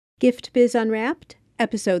Gift Biz Unwrapped,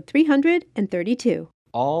 episode 332.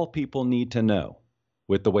 All people need to know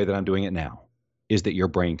with the way that I'm doing it now is that your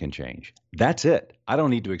brain can change. That's it. I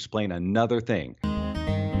don't need to explain another thing.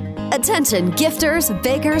 Attention gifters,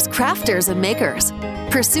 bakers, crafters, and makers.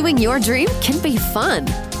 Pursuing your dream can be fun.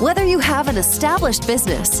 Whether you have an established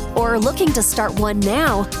business or are looking to start one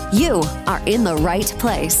now, you are in the right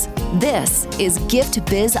place. This is Gift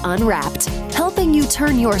Biz Unwrapped, helping you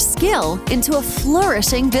turn your skill into a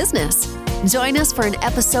flourishing business. Join us for an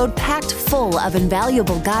episode packed full of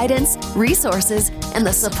invaluable guidance, resources, and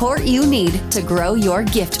the support you need to grow your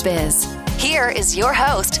gift biz. Here is your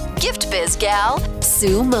host, Gift Biz gal,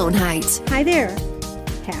 Sue Monheit. Hi there.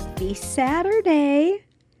 Happy Saturday.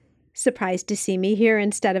 Surprised to see me here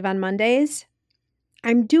instead of on Mondays?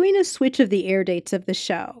 I'm doing a switch of the air dates of the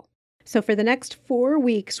show. So for the next 4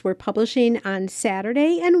 weeks, we're publishing on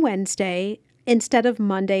Saturday and Wednesday instead of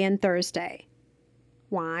Monday and Thursday.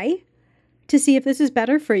 Why? To see if this is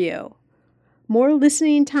better for you. More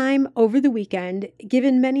listening time over the weekend,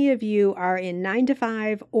 given many of you are in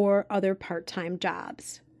 9-to-5 or other part-time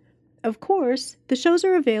jobs. Of course, the shows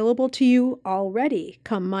are available to you already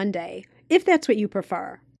come Monday, if that's what you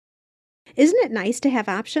prefer. Isn't it nice to have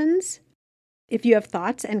options? If you have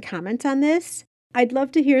thoughts and comments on this, I'd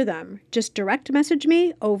love to hear them. Just direct message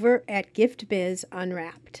me over at Gift Biz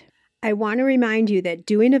Unwrapped. I want to remind you that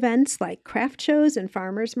doing events like craft shows and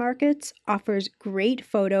farmers markets offers great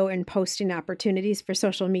photo and posting opportunities for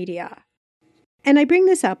social media. And I bring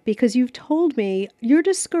this up because you've told me you're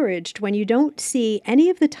discouraged when you don't see any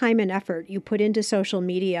of the time and effort you put into social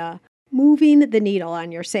media moving the needle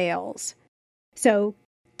on your sales. So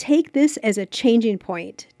take this as a changing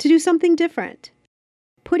point to do something different.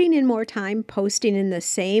 Putting in more time posting in the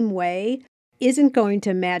same way isn't going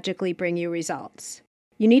to magically bring you results.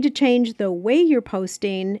 You need to change the way you're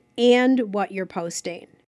posting and what you're posting.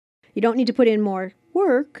 You don't need to put in more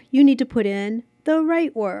work, you need to put in the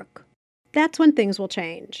right work. That's when things will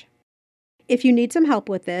change. If you need some help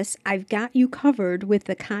with this, I've got you covered with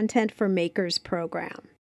the Content for Makers program.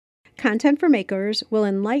 Content for Makers will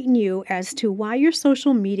enlighten you as to why your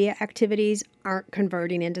social media activities aren't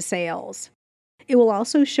converting into sales. It will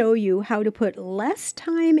also show you how to put less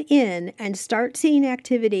time in and start seeing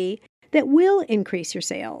activity that will increase your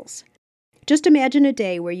sales. Just imagine a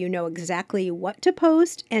day where you know exactly what to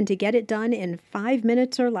post and to get it done in 5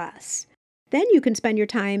 minutes or less. Then you can spend your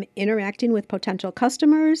time interacting with potential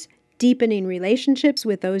customers, deepening relationships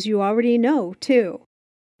with those you already know, too.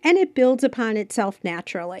 And it builds upon itself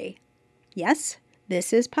naturally. Yes,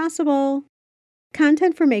 this is possible.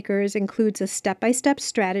 Content for Makers includes a step-by-step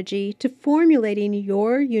strategy to formulating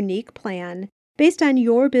your unique plan based on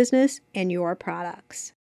your business and your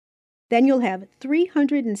products. Then you'll have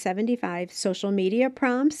 375 social media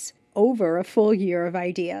prompts over a full year of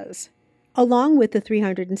ideas. Along with the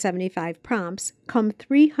 375 prompts come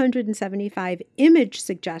 375 image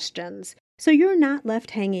suggestions, so you're not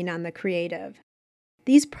left hanging on the creative.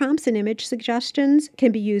 These prompts and image suggestions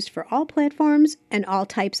can be used for all platforms and all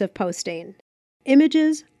types of posting.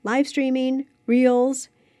 Images, live streaming, reels,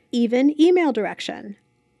 even email direction.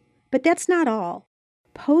 But that's not all.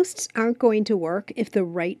 Posts aren't going to work if the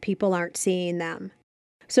right people aren't seeing them.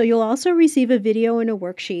 So you'll also receive a video and a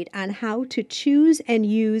worksheet on how to choose and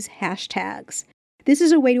use hashtags. This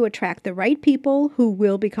is a way to attract the right people who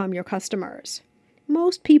will become your customers.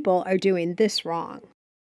 Most people are doing this wrong.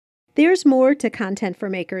 There's more to Content for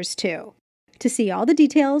Makers too. To see all the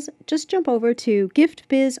details, just jump over to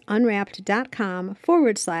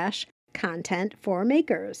giftbizunwrapped.com/content for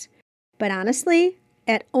makers. But honestly,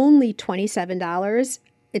 at only $27,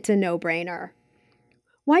 it's a no-brainer.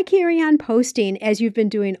 Why carry on posting as you've been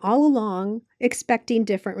doing all along, expecting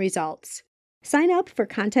different results? Sign up for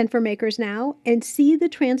Content for Makers now and see the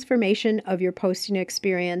transformation of your posting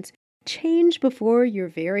experience change before your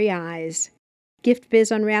very eyes.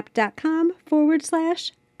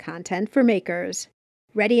 giftbizunwrapped.com/content for makers.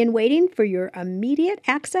 Ready and waiting for your immediate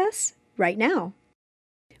access right now.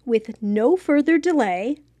 With no further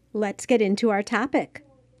delay, let's get into our topic,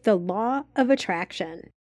 the law of attraction.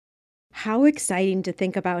 How exciting to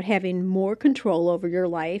think about having more control over your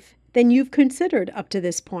life than you've considered up to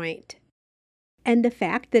this point. And the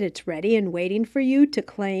fact that it's ready and waiting for you to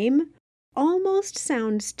claim almost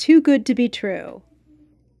sounds too good to be true.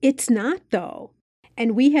 It's not, though.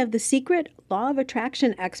 And we have the secret law of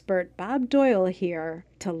attraction expert Bob Doyle here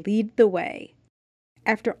to lead the way.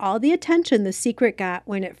 After all the attention The Secret got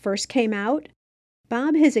when it first came out,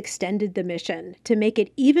 Bob has extended the mission to make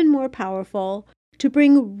it even more powerful to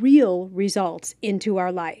bring real results into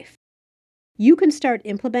our life. You can start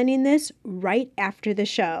implementing this right after the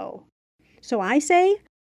show. So I say,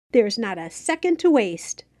 There's not a second to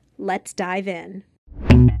waste. Let's dive in.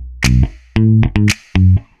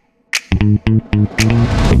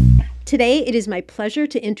 Today, it is my pleasure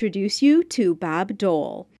to introduce you to Bob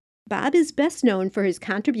Dole. Bob is best known for his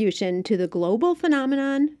contribution to the global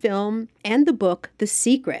phenomenon, film, and the book The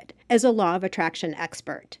Secret as a law of attraction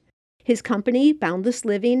expert. His company, Boundless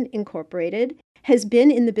Living Incorporated, has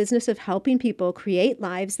been in the business of helping people create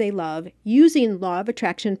lives they love using law of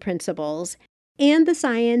attraction principles and the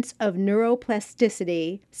science of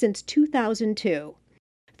neuroplasticity since 2002.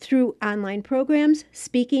 Through online programs,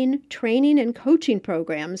 speaking, training, and coaching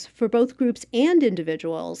programs for both groups and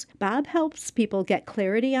individuals, Bob helps people get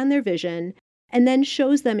clarity on their vision and then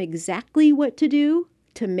shows them exactly what to do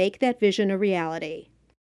to make that vision a reality.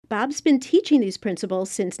 Bob's been teaching these principles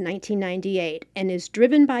since 1998 and is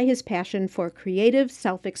driven by his passion for creative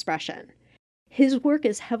self-expression. His work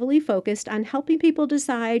is heavily focused on helping people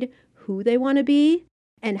decide who they want to be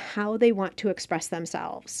and how they want to express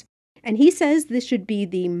themselves. And he says this should be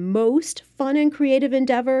the most fun and creative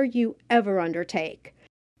endeavor you ever undertake,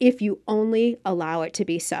 if you only allow it to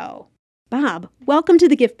be so. Bob, welcome to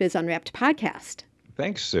the Gift Biz Unwrapped podcast.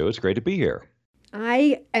 Thanks, Sue. It's great to be here.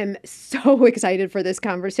 I am so excited for this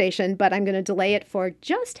conversation, but I'm going to delay it for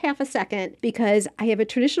just half a second because I have a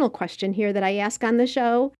traditional question here that I ask on the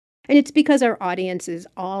show, and it's because our audience is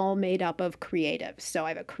all made up of creatives. So I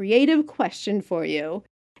have a creative question for you,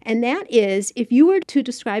 and that is, if you were to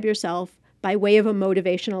describe yourself by way of a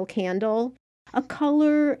motivational candle, a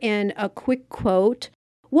color, and a quick quote,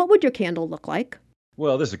 what would your candle look like?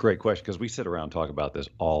 Well, this is a great question because we sit around and talk about this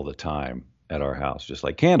all the time at our house, just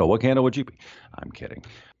like candle. What candle would you be? I'm kidding.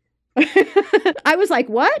 I was like,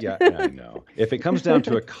 what? Yeah, I know. If it comes down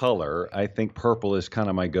to a color, I think purple is kind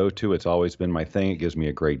of my go-to. It's always been my thing. It gives me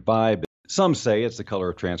a great vibe. Some say it's the color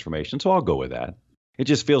of transformation, so I'll go with that. It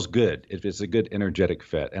just feels good. It's a good energetic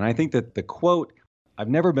fit. And I think that the quote, I've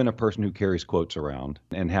never been a person who carries quotes around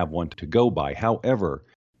and have one to go by. However,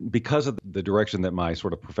 because of the direction that my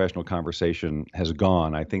sort of professional conversation has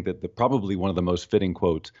gone, I think that probably one of the most fitting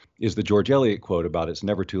quotes is the George Eliot quote about it's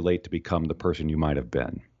never too late to become the person you might have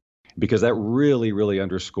been. Because that really, really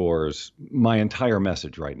underscores my entire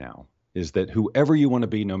message right now, is that whoever you want to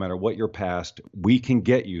be, no matter what your past, we can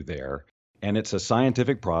get you there. And it's a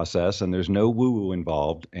scientific process and there's no woo-woo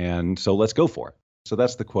involved. And so let's go for it. So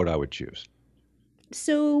that's the quote I would choose.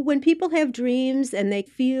 So when people have dreams and they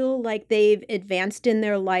feel like they've advanced in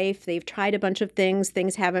their life, they've tried a bunch of things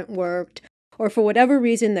haven't worked, or for whatever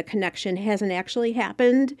reason the connection hasn't actually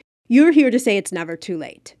happened, you're here to say it's never too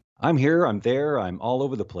late. I'm here, I'm there, I'm all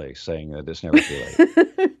over the place saying that it's never too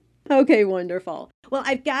late. Okay, wonderful. Well,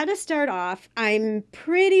 I've got to start off. I'm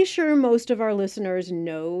pretty sure most of our listeners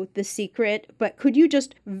know The Secret, but could you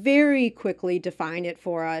just very quickly define it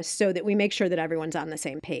for us so that we make sure that everyone's on the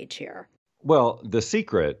same page here? Well, The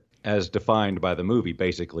Secret, as defined by the movie,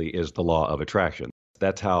 basically is the law of attraction.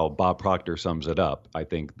 That's how Bob Proctor sums it up, I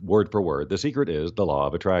think, word for word. The secret is the law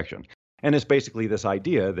of attraction. And it's basically this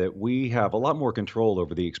idea that we have a lot more control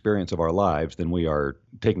over the experience of our lives than we are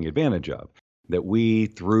taking advantage of. That we,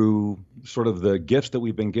 through sort of the gifts that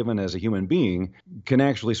we've been given as a human being, can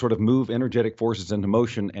actually sort of move energetic forces into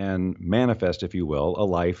motion and manifest, if you will, a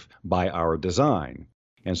life by our design.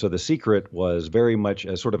 And so The Secret was very much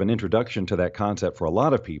a sort of an introduction to that concept for a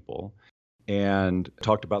lot of people, and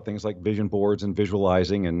talked about things like vision boards and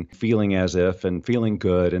visualizing and feeling as if and feeling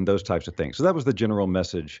good and those types of things. So that was the general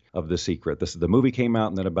message of The Secret. The movie came out,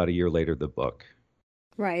 and then about a year later, the book.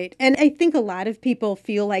 Right. And I think a lot of people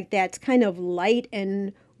feel like that's kind of light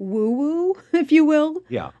and woo-woo, if you will.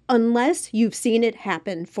 Yeah. Unless you've seen it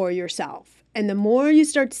happen for yourself. And the more you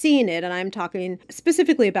start seeing it, and I'm talking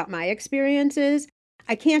specifically about my experiences,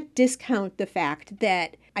 I can't discount the fact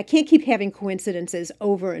that I can't keep having coincidences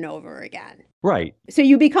over and over again. Right. So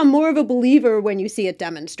you become more of a believer when you see it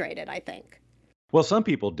demonstrated, I think. Well, some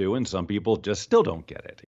people do, and some people just still don't get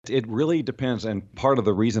it. It really depends. And part of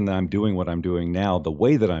the reason that I'm doing what I'm doing now, the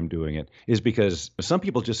way that I'm doing it, is because some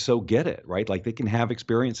people just so get it, right? Like they can have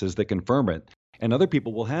experiences that confirm it. And other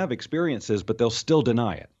people will have experiences, but they'll still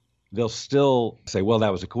deny it. They'll still say, well,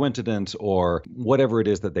 that was a coincidence or whatever it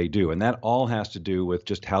is that they do. And that all has to do with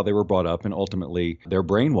just how they were brought up and ultimately their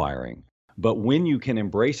brain wiring. But when you can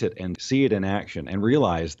embrace it and see it in action and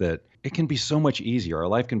realize that it can be so much easier, our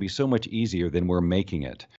life can be so much easier than we're making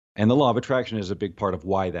it. And the law of attraction is a big part of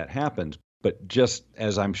why that happens. But just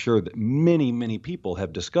as I'm sure that many, many people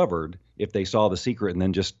have discovered, if they saw The Secret and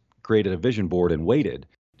then just created a vision board and waited,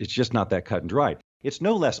 it's just not that cut and dried. It's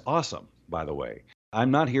no less awesome, by the way. I'm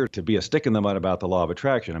not here to be a stick in the mud about the law of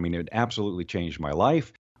attraction. I mean, it absolutely changed my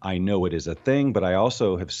life. I know it is a thing, but I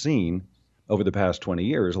also have seen over the past 20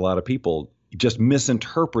 years, a lot of people just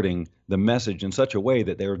misinterpreting the message in such a way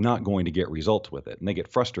that they're not going to get results with it, and they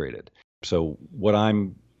get frustrated. So what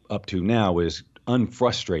I'm up to now is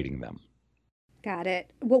unfrustrating them. Got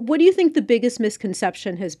it. Well, what do you think the biggest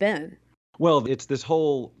misconception has been? Well, it's this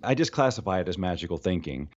whole, I just classify it as magical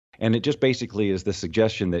thinking. And it just basically is the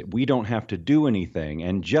suggestion that we don't have to do anything,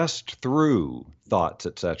 and just through thoughts,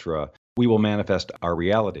 etc., we will manifest our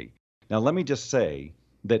reality. Now, let me just say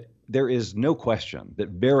that there is no question that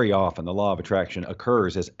very often the law of attraction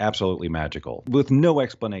occurs as absolutely magical with no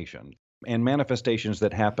explanation, and manifestations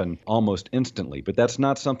that happen almost instantly. But that's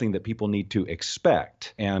not something that people need to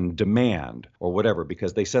expect and demand or whatever,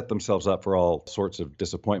 because they set themselves up for all sorts of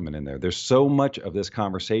disappointment in there. There's so much of this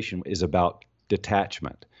conversation is about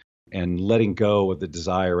detachment and letting go of the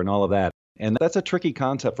desire and all of that. And that's a tricky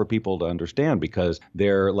concept for people to understand, because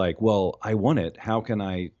they're like, well, I want it. How can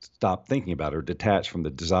I stop thinking about it or detach from the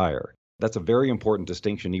desire? That's a very important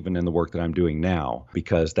distinction even in the work that I'm doing now,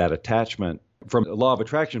 because that attachment, from a law of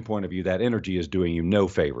attraction point of view, that energy is doing you no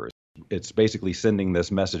favors. It's basically sending this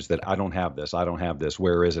message that I don't have this,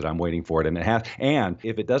 where is it, I'm waiting for it. And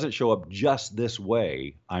if it doesn't show up just this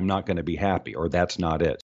way, I'm not going to be happy, or that's not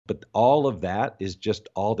it. But all of that is just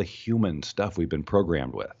all the human stuff we've been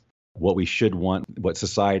programmed with. What we should want, what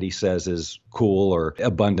society says is cool, or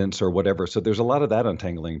abundance, or whatever. So there's a lot of that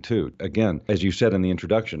untangling too. Again, as you said in the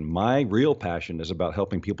introduction, my real passion is about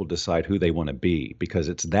helping people decide who they want to be, because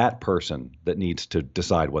it's that person that needs to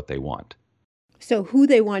decide what they want. So who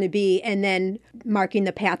they want to be, and then marking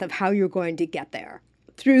the path of how you're going to get there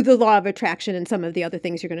through the law of attraction and some of the other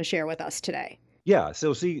things you're going to share with us today. Yeah.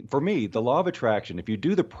 So see, for me, the law of attraction, if you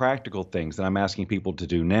do the practical things that I'm asking people to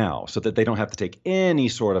do now so that they don't have to take any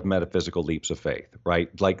sort of metaphysical leaps of faith, right?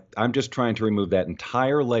 Like, I'm just trying to remove that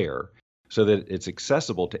entire layer so that it's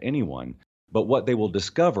accessible to anyone. But what they will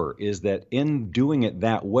discover is that in doing it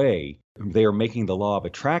that way, they are making the law of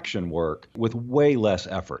attraction work with way less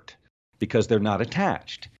effort, because they're not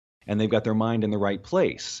attached and they've got their mind in the right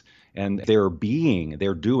place. And they're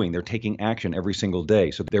taking action every single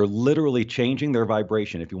day. So they're literally changing their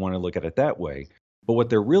vibration, if you want to look at it that way. But what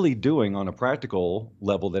they're really doing on a practical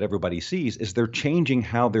level that everybody sees is they're changing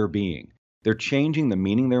how they're being. They're changing the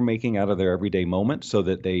meaning they're making out of their everyday moment so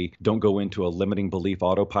that they don't go into a limiting belief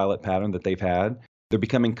autopilot pattern that they've had. They're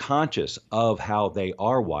becoming conscious of how they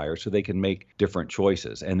are wired so they can make different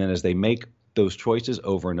choices. And then as they make those choices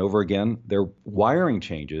over and over again, their wiring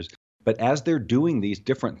changes. But as they're doing these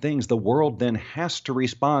different things, the world then has to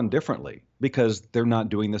respond differently, because they're not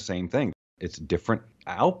doing the same thing. It's different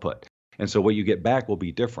output. And so what you get back will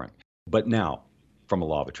be different. But now, from a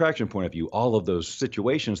law of attraction point of view, all of those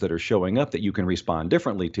situations that are showing up that you can respond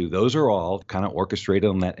differently to, those are all kind of orchestrated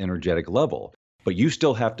on that energetic level. But you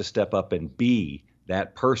still have to step up and be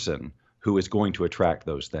that person who is going to attract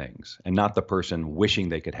those things, and not the person wishing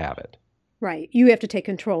they could have it. Right. You have to take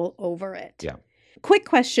control over it. Yeah. Quick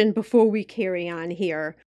question before we carry on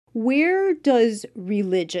here. Where does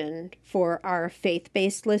religion for our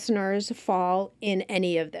faith-based listeners fall in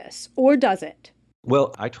any of this? Or does it?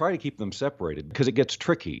 Well, I try to keep them separated because it gets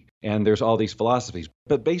tricky and there's all these philosophies.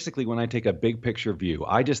 But basically, when I take a big picture view,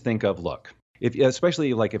 I just think of, look,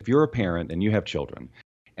 especially like if you're a parent and you have children,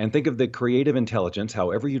 and think of the creative intelligence,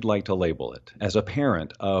 however you'd like to label it, as a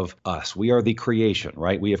parent of us. We are the creation,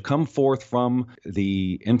 right? We have come forth from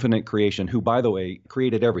the infinite creation, who, by the way,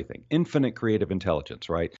 created everything. Infinite creative intelligence,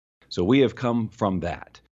 right? So we have come from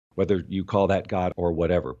that, whether you call that God or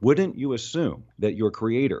whatever. Wouldn't you assume that your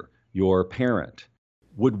creator, your parent,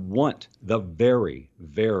 would want the very,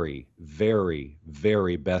 very, very,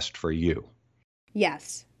 very best for you?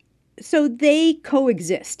 Yes. So they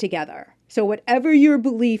coexist together. So whatever your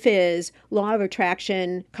belief is, law of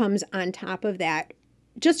attraction comes on top of that.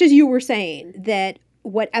 Just as you were saying, that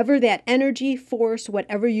whatever that energy, force,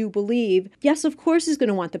 whatever you believe, yes, of course, is going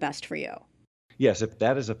to want the best for you. Yes, if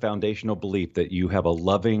that is a foundational belief that you have a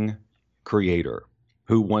loving creator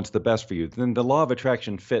who wants the best for you, then the law of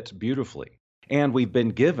attraction fits beautifully. And we've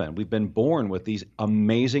been born with these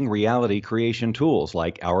amazing reality creation tools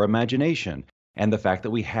like our imagination and the fact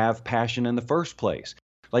that we have passion in the first place.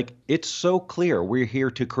 Like, it's so clear we're here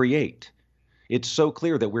to create. It's so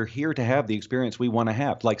clear that we're here to have the experience we want to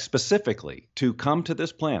have, like specifically to come to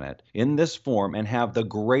this planet in this form and have the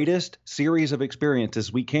greatest series of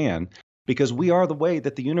experiences we can, because we are the way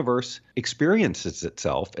that the universe experiences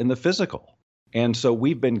itself in the physical. And so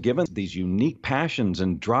we've been given these unique passions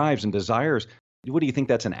and drives and desires. What do you think,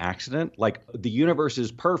 that's an accident? Like, the universe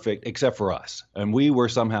is perfect except for us. And we were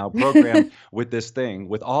somehow programmed with this thing,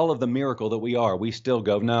 with all of the miracle that we are. We still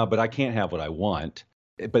go, no, but I can't have what I want.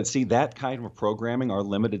 But see, that kind of programming, our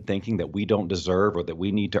limited thinking that we don't deserve or that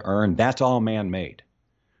we need to earn, that's all man-made.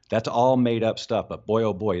 That's all made up stuff. But boy,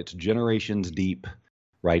 oh boy, it's generations deep,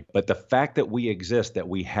 right? But the fact that we exist, that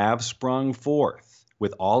we have sprung forth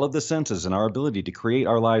with all of the senses and our ability to create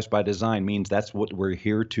our lives by design means that's what we're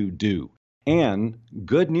here to do. And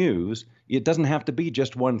good news, it doesn't have to be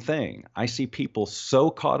just one thing. I see people so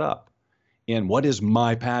caught up in what is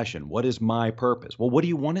my passion? What is my purpose? Well, what do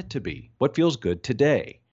you want it to be? What feels good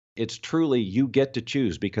today? It's truly you get to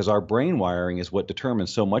choose because our brain wiring is what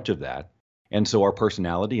determines so much of that. And so our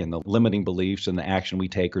personality and the limiting beliefs and the action we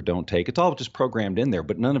take or don't take, it's all just programmed in there,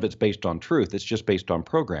 but none of it's based on truth. It's just based on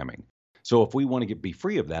programming. So if we want to be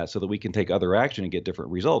free of that so that we can take other action and get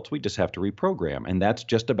different results, we just have to reprogram. And that's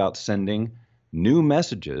just about sending new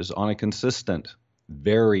messages on a consistent,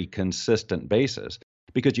 very consistent basis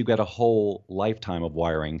because you've got a whole lifetime of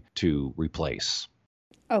wiring to replace.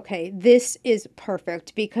 Okay, this is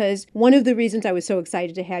perfect because one of the reasons I was so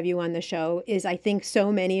excited to have you on the show is I think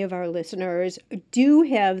so many of our listeners do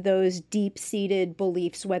have those deep-seated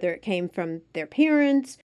beliefs, whether it came from their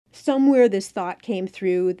parents, somewhere this thought came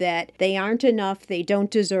through that they aren't enough, they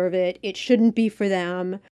don't deserve it, it shouldn't be for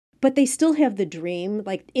them, but they still have the dream.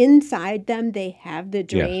 Like inside them, they have the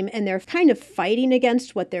dream and they're kind of fighting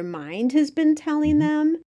against what their mind has been telling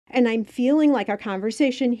them. And I'm feeling like our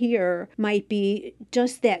conversation here might be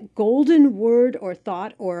just that golden word or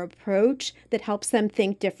thought or approach that helps them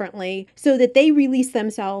think differently so that they release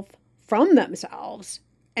themselves from themselves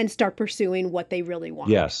and start pursuing what they really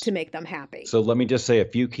want to make them happy. So let me just say a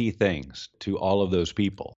few key things to all of those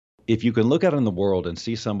people. If you can look out in the world and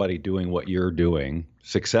see somebody doing what you're doing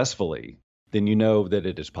successfully, then you know that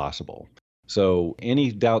it is possible. So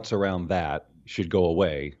any doubts around that should go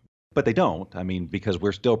away. But they don't. I mean, because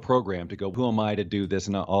we're still programmed to go, who am I to do this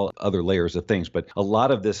and all other layers of things. But a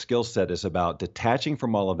lot of this skill set is about detaching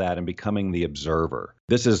from all of that and becoming the observer.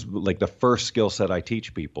 This is like the first skill set I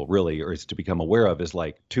teach people really, or is to become aware of is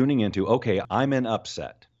like tuning into, okay, I'm in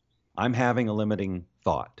upset. I'm having a limiting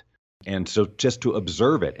thought. And so just to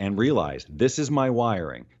observe it and realize this is my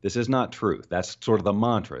wiring. This is not truth. That's sort of the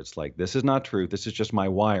mantra. It's like, this is not truth. This is just my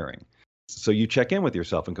wiring. So you check in with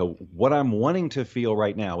yourself and go, what I'm wanting to feel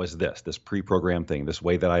right now is this pre-programmed thing, this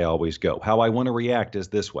way that I always go. How I want to react is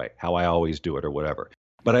this way, how I always do it or whatever.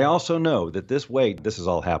 But I also know that this way, this is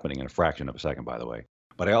all happening in a fraction of a second, by the way.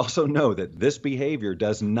 But I also know that this behavior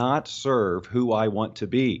does not serve who I want to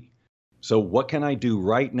be. So what can I do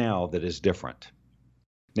right now that is different?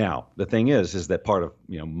 Now, the thing is that part of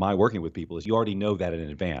my working with people is you already know that in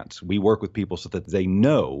advance. We work with people so that they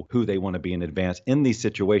know who they want to be in advance in these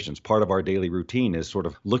situations. Part of our daily routine is sort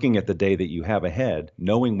of looking at the day that you have ahead,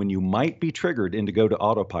 knowing when you might be triggered into go to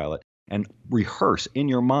autopilot and rehearse in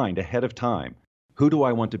your mind ahead of time. Who do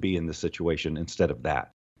I want to be in this situation instead of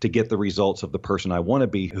that to get the results of the person I want to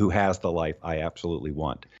be who has the life I absolutely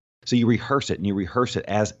want? So you rehearse it and you rehearse it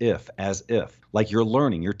as if, like you're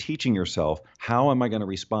learning, you're teaching yourself, how am I going to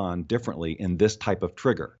respond differently in this type of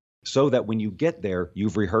trigger? So that when you get there,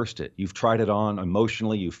 you've rehearsed it. You've tried it on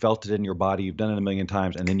emotionally, you've felt it in your body, you've done it a million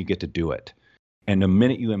times, and then you get to do it. And the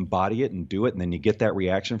minute you embody it and do it, and then you get that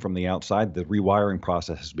reaction from the outside, the rewiring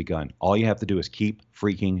process has begun. All you have to do is keep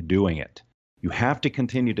freaking doing it. You have to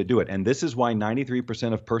continue to do it. And this is why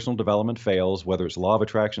 93% of personal development fails, whether it's law of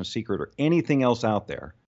attraction, secret, or anything else out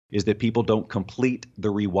there, is that people don't complete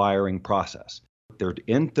the rewiring process. They're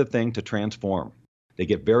in the thing to transform. They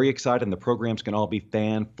get very excited and the programs can all be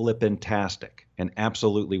fan-flippin-tastic and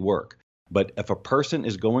absolutely work. But if a person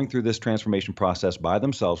is going through this transformation process by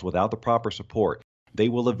themselves without the proper support, they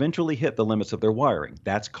will eventually hit the limits of their wiring.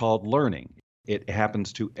 That's called learning. It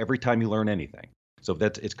happens to every time you learn anything. So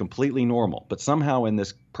it's completely normal. But somehow in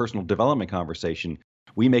this personal development conversation,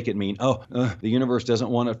 we make it mean, the universe doesn't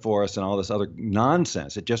want it for us and all this other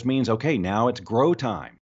nonsense. It just means, okay, now it's grow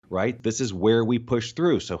time, right? This is where we push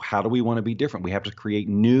through. So how do we want to be different? We have to create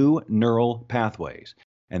new neural pathways.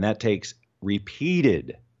 And that takes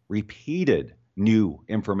repeated new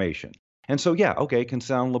information. And so, it can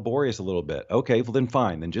sound laborious a little bit. Okay, well then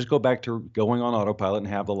fine. Then just go back to going on autopilot and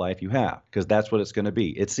have the life you have, because that's what it's going to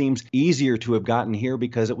be. It seems easier to have gotten here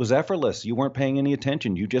because it was effortless. You weren't paying any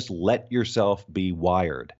attention. You just let yourself be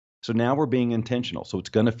wired. So now we're being intentional. So it's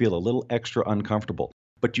going to feel a little extra uncomfortable,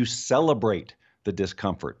 but you celebrate the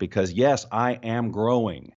discomfort because yes, I am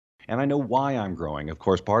growing and I know why I'm growing. Of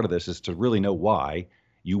course, part of this is to really know why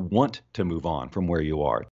you want to move on from where you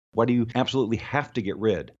are. Why do you absolutely have to get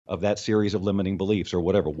rid of that series of limiting beliefs or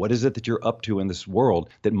whatever? What is it that you're up to in this world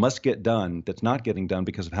that must get done that's not getting done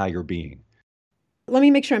because of how you're being? Let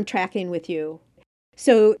me make sure I'm tracking with you.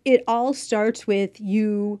 So it all starts with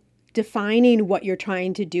you defining what you're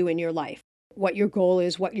trying to do in your life, what your goal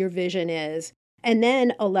is, what your vision is. And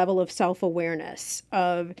then a level of self-awareness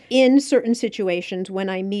of, in certain situations, when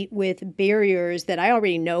I meet with barriers that I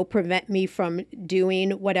already know prevent me from doing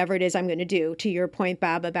whatever it is I'm going to do. To your point,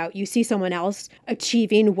 Bob, about you see someone else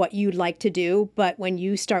achieving what you'd like to do, but when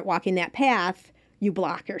you start walking that path, you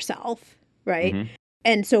block yourself, right? Mm-hmm.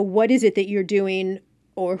 And so what is it that you're doing,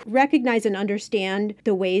 or recognize and understand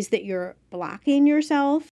the ways that you're blocking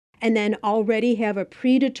yourself, and then already have a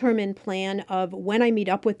predetermined plan of, when I meet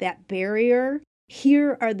up with that barrier,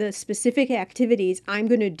 here are the specific activities I'm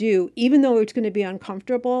going to do, even though it's going to be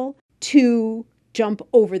uncomfortable, to jump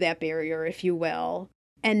over that barrier, if you will.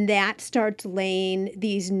 And that starts laying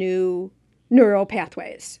these new neural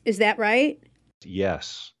pathways. Is that right?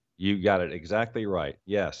 Yes, you got it exactly right.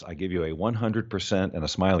 Yes, I give you a 100% and a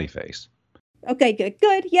smiley face. Okay,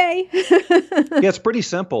 good. Yay. Yeah, it's pretty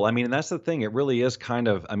simple. I mean, and that's the thing. It really is kind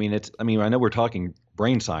of, I know we're talking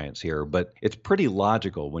brain science here, but it's pretty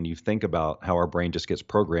logical when you think about how our brain just gets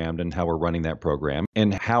programmed and how we're running that program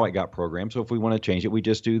and how it got programmed. So if we want to change it, we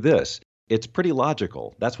just do this. It's pretty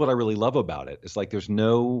logical. That's what I really love about it. It's like there's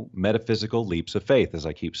no metaphysical leaps of faith, as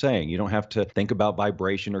I keep saying. You don't have to think about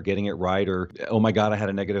vibration or getting it right or, oh my God, I had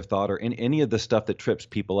a negative thought, or in any of the stuff that trips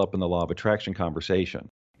people up in the law of attraction conversation.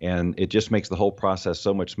 And it just makes the whole process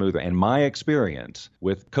so much smoother. And my experience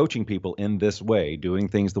with coaching people in this way, doing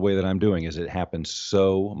things the way that I'm doing, is it happens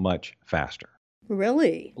so much faster.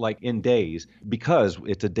 Really? Like in days, because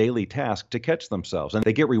it's a daily task to catch themselves. And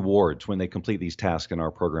they get rewards when they complete these tasks in our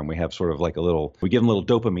program. We have sort of like we give them little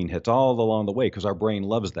dopamine hits all along the way because our brain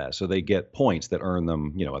loves that. So they get points that earn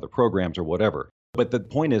them, other programs or whatever. But the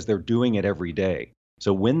point is they're doing it every day.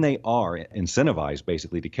 So when they are incentivized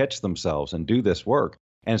basically to catch themselves and do this work,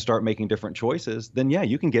 and start making different choices, then yeah,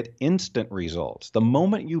 you can get instant results. The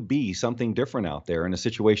moment you be something different out there in a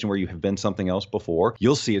situation where you have been something else before,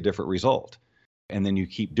 you'll see a different result. And then you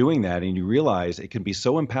keep doing that and you realize it can be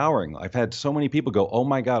so empowering. I've had so many people go, oh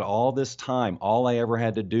my God, all this time, all I ever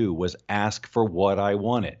had to do was ask for what I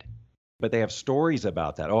wanted. But they have stories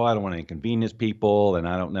about that. Oh, I don't want to inconvenience people and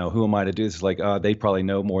I don't know, who am I to do this? It's like, they probably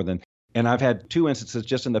know more than. And I've had 2 instances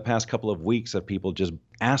just in the past couple of weeks of people just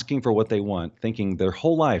asking for what they want, thinking their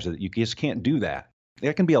whole lives that you just can't do that.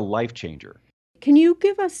 That can be a life changer. Can you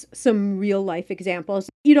give us some real life examples?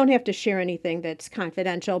 You don't have to share anything that's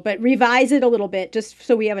confidential, but revise it a little bit just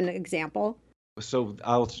so we have an example. So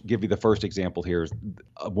I'll give you the first example here.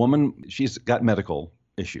 A woman, she's got medical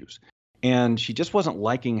issues. And she just wasn't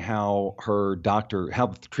liking how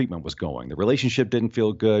the treatment was going. The relationship didn't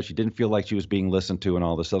feel good. She didn't feel like she was being listened to and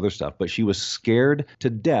all this other stuff. But she was scared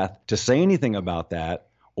to death to say anything about that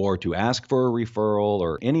or to ask for a referral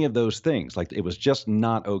or any of those things. Like it was just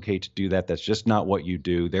not okay to do that. That's just not what you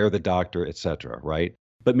do. They're the doctor, et cetera, right?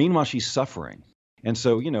 But meanwhile, she's suffering. And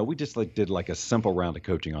so, we just did a simple round of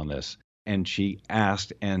coaching on this. And she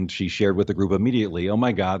asked and she shared with the group immediately, oh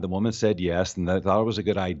my God, the woman said yes. And they thought it was a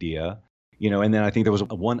good idea. And then I think there was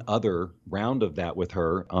one other round of that with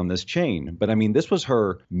her on this chain. But I mean, this was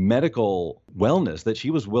her medical wellness that she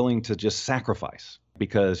was willing to just sacrifice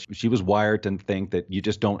because she was wired to think that you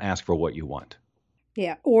just don't ask for what you want.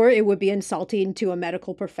 Yeah. Or it would be insulting to a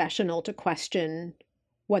medical professional to question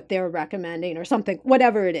what they're recommending or something,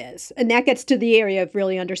 whatever it is. And that gets to the area of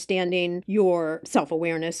really understanding your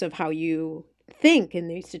self-awareness of how you think in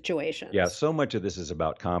these situations. Yeah, so much of this is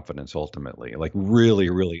about confidence ultimately, like really,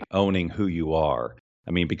 really owning who you are.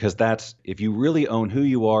 I mean, because if you really own who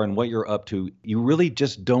you are and what you're up to, you really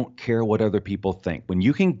just don't care what other people think. When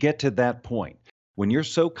you can get to that point, when you're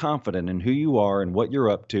so confident in who you are and what you're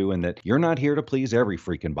up to and that you're not here to please every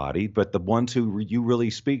freaking body, but the ones who you really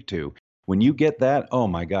speak to, when you get that, oh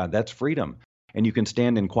my God, that's freedom. And you can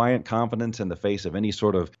stand in quiet confidence in the face of any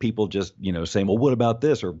sort of people just, saying, well, what about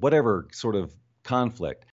this or whatever sort of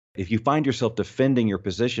conflict. If you find yourself defending your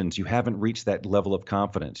positions, you haven't reached that level of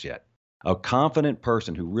confidence yet. A confident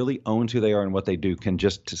person who really owns who they are and what they do can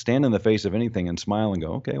just stand in the face of anything and smile and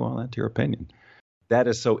go, okay, well, that's your opinion. That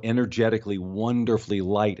is so energetically, wonderfully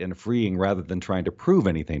light and freeing rather than trying to prove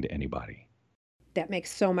anything to anybody. That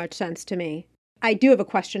makes so much sense to me. I do have a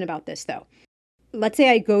question about this, though. Let's say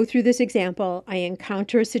I go through this example, I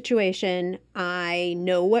encounter a situation, I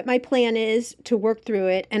know what my plan is to work through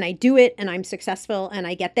it, and I do it, and I'm successful, and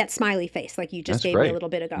I get that smiley face like you just gave me a little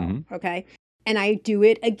bit ago, okay? And I do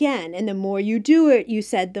it again, and the more you do it, you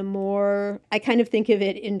said, the more, I kind of think of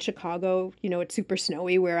it in Chicago, it's super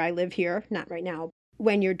snowy where I live here, not right now.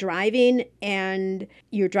 When you're driving, and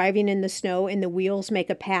you're driving in the snow, and the wheels make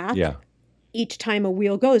a path. Yeah. Each time a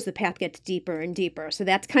wheel goes, the path gets deeper and deeper. So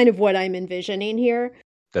that's kind of what I'm envisioning here.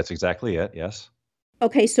 That's exactly it, yes.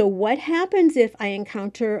 Okay, so what happens if I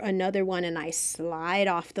encounter another one and I slide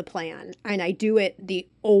off the plan and I do it the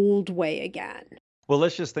old way again? Well,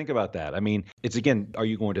 let's just think about that. I mean, it's again, are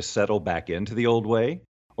you going to settle back into the old way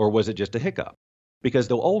or was it just a hiccup? Because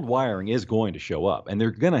the old wiring is going to show up and they're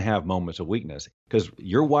going to have moments of weakness because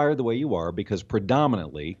you're wired the way you are because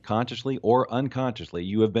predominantly, consciously or unconsciously,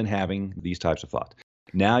 you have been having these types of thoughts.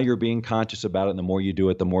 Now you're being conscious about it. And the more you do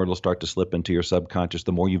it, the more it'll start to slip into your subconscious.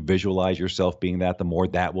 The more you visualize yourself being that, the more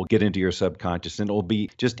that will get into your subconscious. And it'll be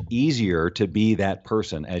just easier to be that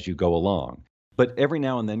person as you go along. But every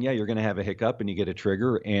now and then, yeah, you're going to have a hiccup and you get a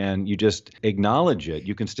trigger and you just acknowledge it.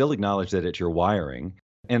 You can still acknowledge that it's your wiring.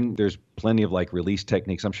 And there's plenty of like release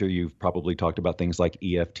techniques. I'm sure you've probably talked about things like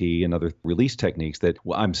EFT and other release techniques that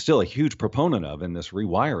I'm still a huge proponent of in this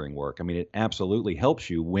rewiring work. I mean, it absolutely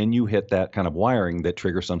helps you when you hit that kind of wiring that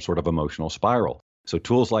triggers some sort of emotional spiral. So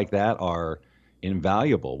tools like that are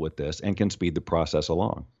invaluable with this and can speed the process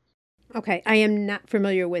along. Okay, I am not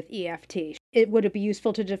familiar with EFT. Would it be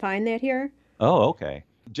useful to define that here? Oh, okay.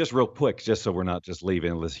 Just real quick, just so we're not just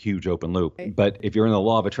leaving this huge open loop. But if you're in the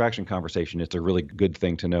law of attraction conversation, it's a really good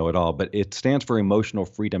thing to know at all. But it stands for emotional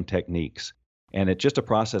freedom techniques. And it's just a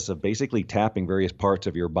process of basically tapping various parts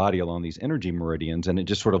of your body along these energy meridians, and it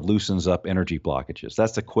just sort of loosens up energy blockages.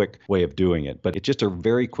 That's a quick way of doing it. But it's just a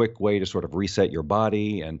very quick way to sort of reset your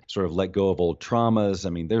body and sort of let go of old traumas.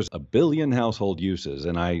 I mean, there's a billion household uses,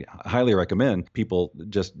 and I highly recommend people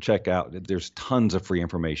just check out. There's tons of free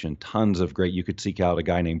information, tons of great. You could seek out a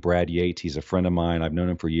guy named Brad Yates. He's a friend of mine. I've known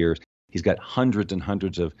him for years. He's got hundreds and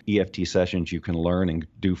hundreds of EFT sessions you can learn and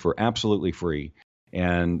do for absolutely free.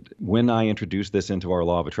 And when I introduced this into our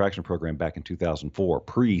Law of Attraction program back in 2004,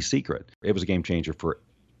 pre-Secret, it was a game changer for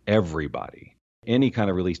everybody. Any kind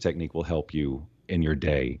of release technique will help you in your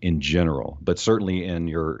day in general, but certainly in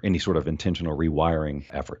your any sort of intentional rewiring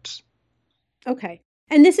efforts. Okay.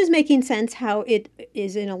 And this is making sense how it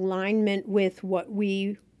is in alignment with what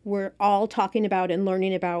we were all talking about and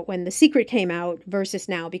learning about when The Secret came out versus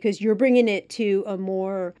now, because you're bringing it to a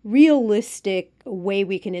more realistic way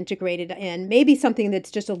we can integrate it and maybe something that's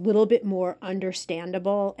just a little bit more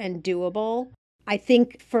understandable and doable. I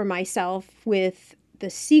think for myself with The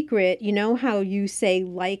Secret, you know how you say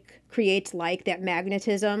like creates like, that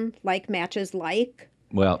magnetism, like matches like?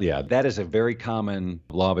 Well, yeah, that is a very common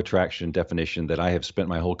law of attraction definition that I have spent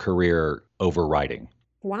my whole career overriding.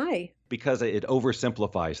 Why? Because it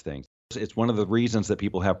oversimplifies things. It's one of the reasons that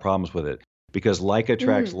people have problems with it. Because like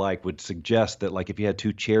attracts like would suggest that like if you had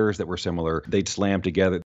two chairs that were similar, they'd slam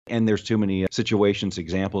together. And there's too many situations,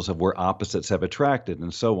 examples of where opposites have attracted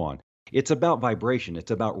and so on. It's about vibration.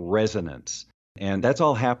 It's about resonance. And that's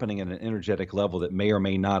all happening at an energetic level that may or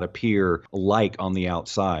may not appear like on the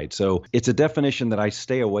outside. So it's a definition that I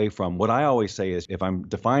stay away from. What I always say is if I'm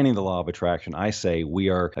defining the law of attraction, I say we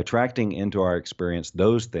are attracting into our experience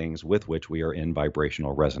those things with which we are in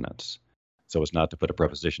vibrational resonance. So it's not to put a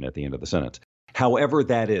preposition at the end of the sentence. However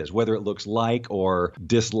that is, whether it looks like or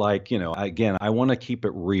dislike, again, I want to keep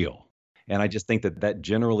it real. And I just think that that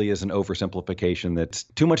generally is an oversimplification that's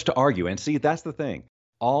too much to argue. And see, that's the thing.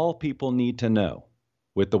 All people need to know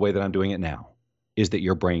with the way that I'm doing it now is that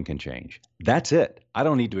your brain can change. That's it. I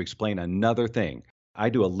don't need to explain another thing. I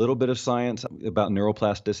do a little bit of science about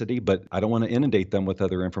neuroplasticity, but I don't want to inundate them with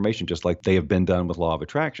other information, just like they have been done with law of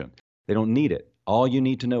attraction. They don't need it. All you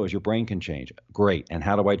need to know is your brain can change. Great. And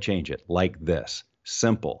how do I change it? Like this.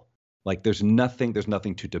 Simple. Like there's nothing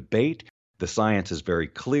to debate. The science is very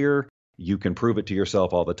clear. You can prove it to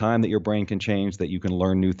yourself all the time that your brain can change, that you can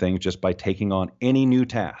learn new things just by taking on any new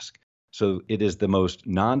task. So it is the most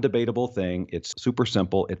non-debatable thing. It's super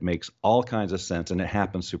simple. It makes all kinds of sense and it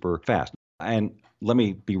happens super fast. And let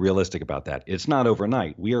me be realistic about that. It's not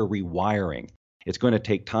overnight. We are rewiring. It's going to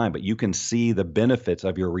take time, but you can see the benefits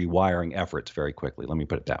of your rewiring efforts very quickly. Let me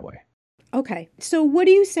put it that way. Okay. So what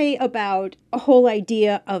do you say about a whole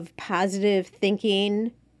idea of positive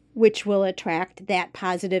thinking, which will attract that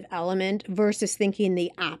positive element versus thinking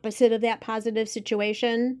the opposite of that positive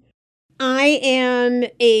situation? I am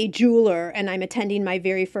a jeweler and I'm attending my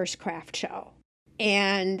very first craft show.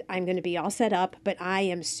 And I'm going to be all set up, but I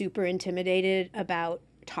am super intimidated about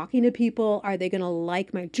talking to people. Are they going to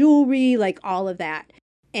like my jewelry? Like all of that.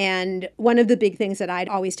 And one of the big things that I'd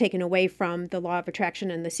always taken away from the law of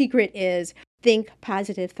attraction and The Secret is think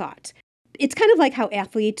positive thoughts. It's kind of like how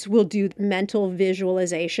athletes will do mental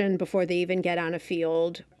visualization before they even get on a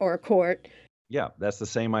field or a court. Yeah, that's the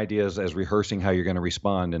same idea as rehearsing how you're going to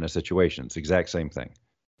respond in a situation. It's the exact same thing.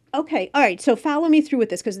 Okay. All right. So follow me through with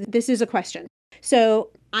this because this is a question.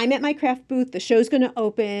 So I'm at my craft booth. The show's going to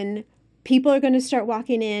open. People are going to start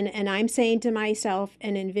walking in, and I'm saying to myself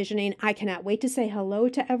and envisioning, I cannot wait to say hello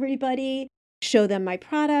to everybody, show them my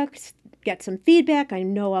products, get some feedback. I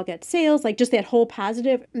know I'll get sales, like just that whole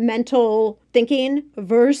positive mental thinking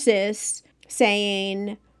versus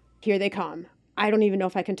saying, here they come. I don't even know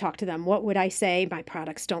if I can talk to them. What would I say? My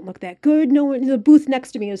products don't look that good. No one, the booth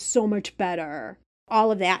next to me is so much better.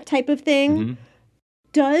 All of that type of thing. Mm-hmm.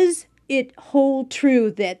 Does it hold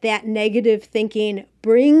true that that negative thinking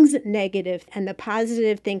brings negative and the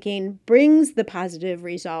positive thinking brings the positive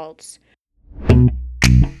results?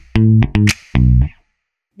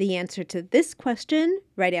 The answer to this question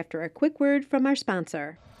right after a quick word from our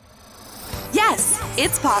sponsor. Yes,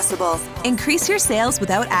 it's possible. Increase your sales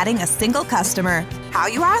without adding a single customer. How,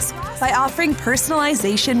 you ask? By offering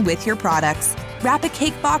personalization with your products. Wrap a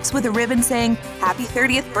cake box with a ribbon saying, "Happy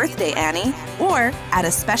 30th birthday, Annie." Or add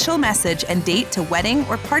a special message and date to wedding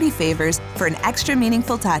or party favors for an extra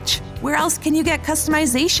meaningful touch. Where else can you get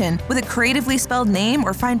customization with a creatively spelled name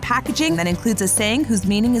or fine packaging that includes a saying whose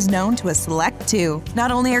meaning is known to a select few? Not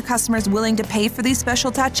only are customers willing to pay for these special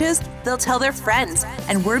touches, they'll tell their friends,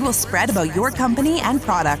 and word will spread about your company and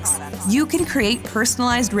products. You can create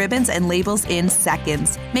personalized ribbons and labels in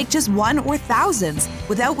seconds. Make just one or thousands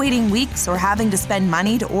without waiting weeks or having to spend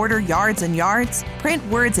money to order yards and yards. Print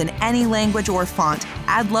words in any language or font.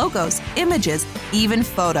 Add logos, images, even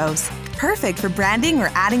photos. Perfect for branding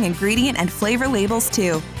or adding ingredient and flavor labels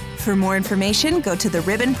too. For more information, go to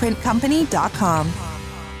theribbonprintcompany.com.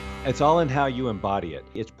 It's all in how you embody it.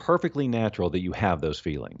 It's perfectly natural that you have those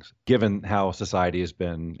feelings, given how society has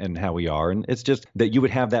been and how we are. And it's just that you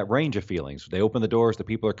would have that range of feelings. They open the doors, the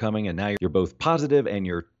people are coming, and now you're both positive and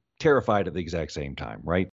you're terrified at the exact same time,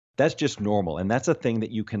 right? That's just normal. And that's a thing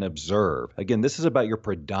that you can observe. Again, this is about your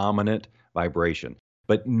predominant vibration.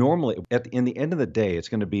 But normally, in the end of the day, it's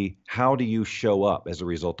going to be how do you show up as a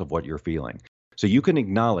result of what you're feeling? So you can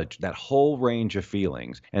acknowledge that whole range of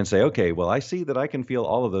feelings and say, okay, well, I see that I can feel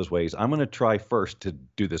all of those ways. I'm going to try first to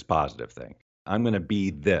do this positive thing. I'm going to be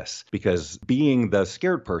this, because being the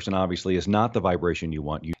scared person obviously is not the vibration you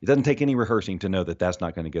want. It doesn't take any rehearsing to know that that's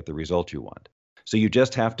not going to get the result you want. So you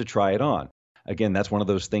just have to try it on. Again, that's one of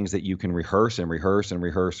those things that you can rehearse and rehearse and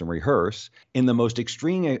rehearse and rehearse. In the most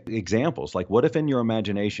extreme examples, like what if in your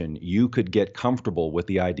imagination you could get comfortable with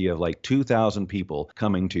the idea of like 2,000 people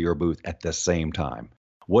coming to your booth at the same time?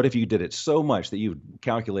 What if you did it so much that you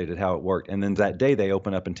calculated how it worked, and then that day they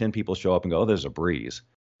open up and 10 people show up and go, oh, there's a breeze.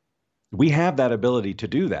 We have that ability to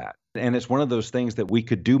do that. And it's one of those things that we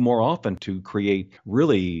could do more often to create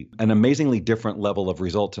really an amazingly different level of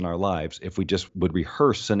results in our lives if we just would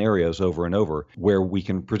rehearse scenarios over and over where we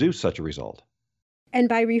can produce such a result. And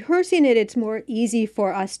by rehearsing it, it's more easy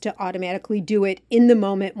for us to automatically do it in the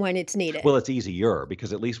moment when it's needed. Well, it's easier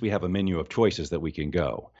because at least we have a menu of choices that we can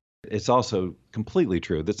go. It's also completely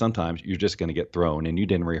true that sometimes you're just going to get thrown and you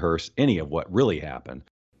didn't rehearse any of what really happened.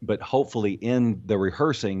 But hopefully in the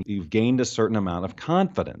rehearsing, you've gained a certain amount of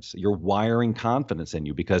confidence. You're wiring confidence in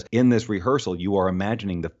you because in this rehearsal, you are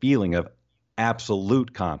imagining the feeling of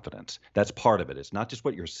absolute confidence. That's part of it. It's not just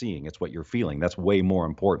what you're seeing, it's what you're feeling. That's way more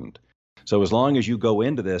important. So as long as you go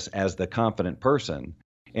into this as the confident person,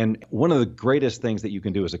 and one of the greatest things that you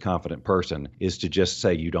can do as a confident person is to just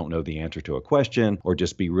say you don't know the answer to a question or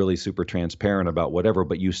just be really super transparent about whatever,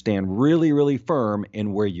 but you stand really, really firm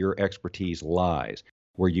in where your expertise lies,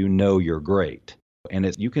 where you know you're great.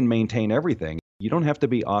 And you can maintain everything. You don't have to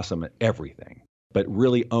be awesome at everything, but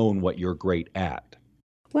really own what you're great at.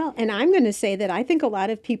 Well, and I'm going to say that I think a lot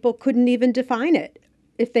of people couldn't even define it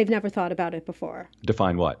if they've never thought about it before.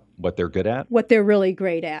 Define what? What they're good at? What they're really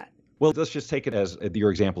great at. Well, let's just take it as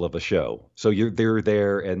your example of a show. So they're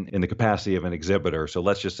there in the capacity of an exhibitor. So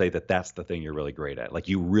let's just say that that's the thing you're really great at. Like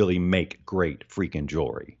you really make great freaking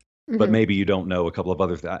jewelry. But maybe you don't know a couple of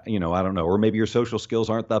other, I don't know, or maybe your social skills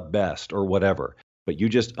aren't the best or whatever, but you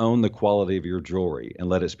just own the quality of your jewelry and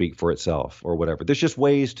let it speak for itself or whatever. There's just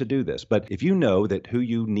ways to do this. But if you know that who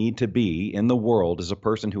you need to be in the world is a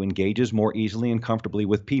person who engages more easily and comfortably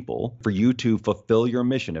with people for you to fulfill your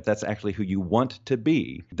mission, if that's actually who you want to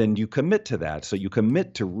be, then you commit to that. So you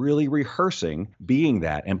commit to really rehearsing being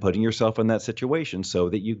that and putting yourself in that situation so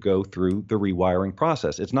that you go through the rewiring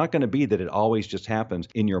process. It's not going to be that it always just happens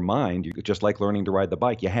in your mind. You just like learning to ride the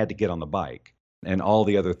bike. You had to get on the bike. And all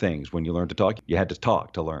the other things. When you learned to talk, you had to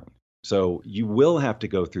talk to learn. So you will have to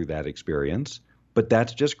go through that experience, but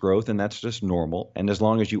that's just growth and that's just normal. And as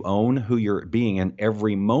long as you own who you're being in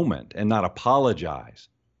every moment and not apologize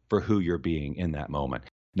for who you're being in that moment,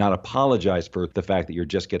 not apologize for the fact that you're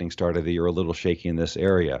just getting started, that you're a little shaky in this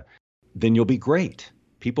area, then you'll be great.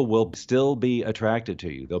 People will still be attracted to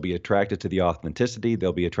you. They'll be attracted to the authenticity.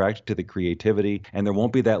 They'll be attracted to the creativity. And there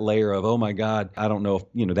won't be that layer of, oh my God, I don't know,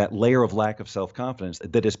 that layer of lack of self-confidence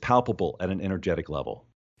that is palpable at an energetic level.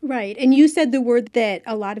 Right. And you said the word that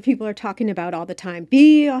a lot of people are talking about all the time,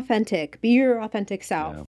 be authentic, be your authentic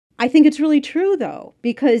self. Yeah. I think it's really true, though,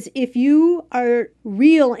 because if you are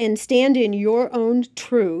real and stand in your own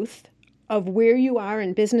truth of where you are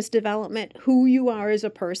in business development, who you are as a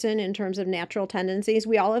person in terms of natural tendencies,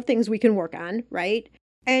 we all have things we can work on, right?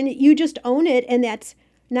 And you just own it, and that's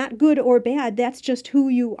not good or bad, that's just who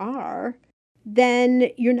you are.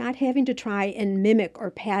 Then you're not having to try and mimic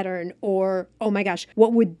or pattern or, oh my gosh,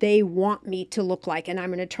 what would they want me to look like? And I'm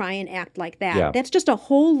going to try and act like that. Yeah. That's just a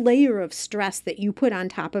whole layer of stress that you put on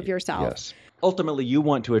top of yourself. Yes. Ultimately, you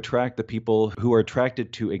want to attract the people who are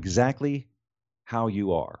attracted to exactly how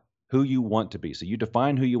you are, who you want to be. So you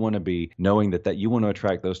define who you want to be, knowing that you want to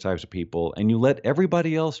attract those types of people, and you let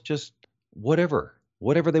everybody else just whatever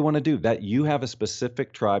they want to do. That you have a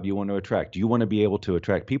specific tribe you want to attract. You want to be able to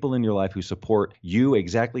attract people in your life who support you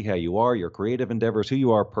exactly how you are, your creative endeavors, who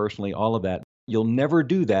you are personally, all of that. You'll never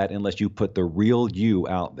do that unless you put the real you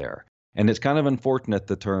out there. And it's kind of unfortunate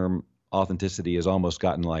the term authenticity has almost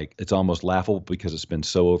gotten it's almost laughable because it's been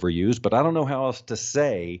so overused, but I don't know how else to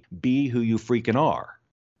say be who you freaking are.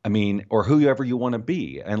 I mean, or whoever you want to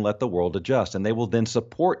be, and let the world adjust. And they will then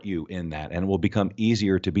support you in that, and it will become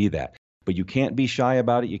easier to be that. But you can't be shy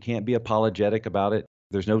about it. You can't be apologetic about it.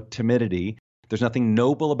 There's no timidity. There's nothing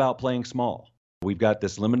noble about playing small. We've got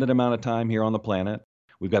this limited amount of time here on the planet.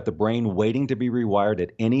 We've got the brain waiting to be rewired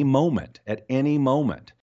at any moment. At any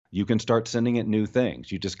moment, you can start sending it new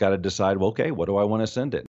things. You just got to decide, well, okay, what do I want to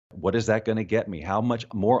send it? What is that going to get me? How much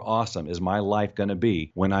more awesome is my life going to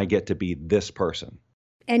be when I get to be this person?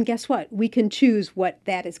 And guess what? We can choose what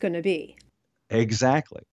that is going to be.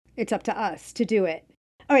 Exactly. It's up to us to do it.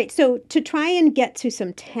 All right, so to try and get to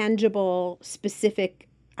some tangible, specific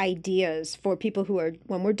ideas for people who are,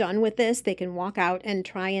 when we're done with this, they can walk out and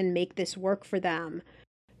try and make this work for them.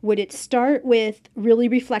 Would it start with really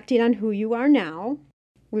reflecting on who you are now?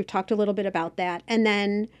 We've talked a little bit about that. And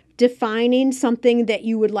then defining something that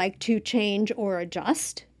you would like to change or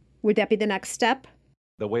adjust? Would that be the next step?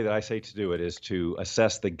 The way that I say to do it is to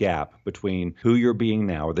assess the gap between who you're being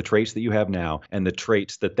now, or the traits that you have now, and the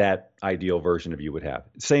traits that ideal version of you would have.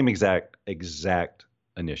 Same exact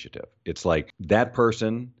initiative. It's like that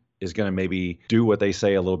person is going to maybe do what they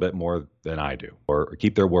say a little bit more than I do, or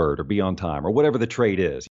keep their word, or be on time, or whatever the trait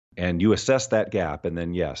is. And you assess that gap, and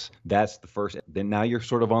then yes, that's the first. Then now you're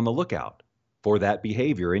sort of on the lookout for that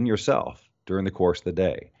behavior in yourself during the course of the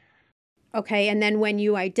day. Okay, and then when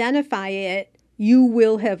you identify it, you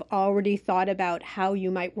will have already thought about how you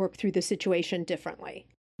might work through the situation differently.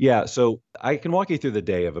 Yeah, so I can walk you through the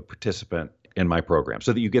day of a participant in my program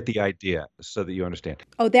so that you get the idea, so that you understand.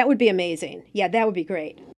 Oh, that would be amazing. Yeah, that would be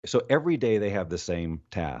great. So every day they have the same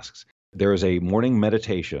tasks. There is a morning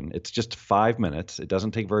meditation. It's just 5 minutes. It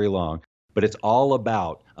doesn't take very long, but it's all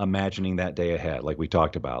about imagining that day ahead, like we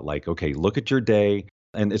talked about. Like, okay, look at your day,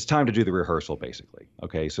 and it's time to do the rehearsal, basically.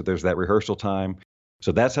 Okay, so there's that rehearsal time.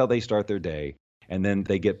 So that's how they start their day. And then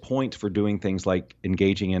they get points for doing things like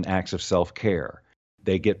engaging in acts of self-care.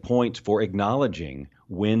 They get points for acknowledging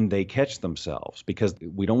when they catch themselves, because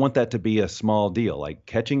we don't want that to be a small deal. Like,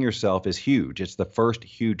 catching yourself is huge. It's the first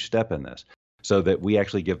huge step in this. So that we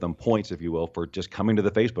actually give them points, if you will, for just coming to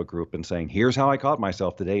the Facebook group and saying, here's how I caught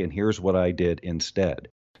myself today, and here's what I did instead.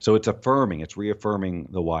 So it's affirming, it's reaffirming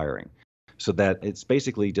the wiring. So that it's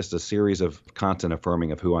basically just a series of constant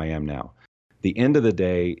affirming of who I am now. The end of the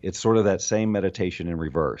day, it's sort of that same meditation in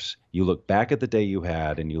reverse. You look back at the day you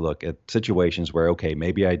had, and you look at situations where, okay,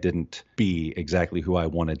 maybe I didn't be exactly who I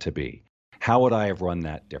wanted to be. How would I have run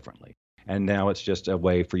that differently? And now it's just a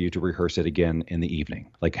way for you to rehearse it again in the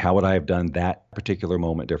evening. Like, how would I have done that particular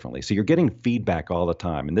moment differently? So you're getting feedback all the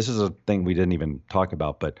time. And this is a thing we didn't even talk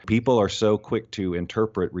about, but people are so quick to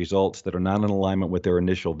interpret results that are not in alignment with their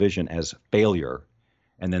initial vision as failure,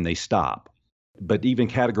 and then they stop. But even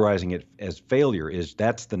categorizing it as failure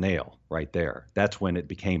that's the nail right there. That's when it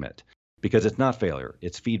became it. Because it's not failure,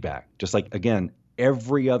 it's feedback. Just like, again,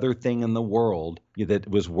 every other thing in the world that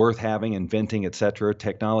was worth having, inventing, etc.,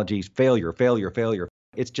 technologies, failure.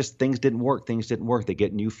 It's just things didn't work. They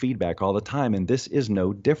get new feedback all the time. And this is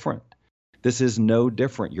no different.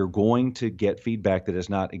 You're going to get feedback that is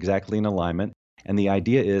not exactly in alignment. And the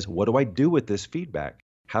idea is, what do I do with this feedback?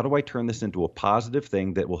 How do I turn this into a positive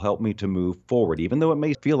thing that will help me to move forward? Even though it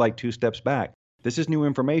may feel like 2 steps back, this is new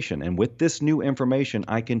information. And with this new information,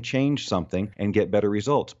 I can change something and get better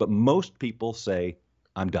results. But most people say,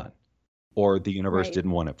 I'm done, or the universe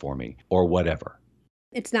didn't want it for me, or whatever.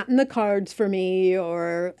 It's not in the cards for me,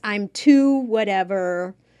 or I'm too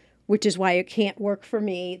whatever, which is why it can't work for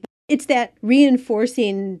me. It's that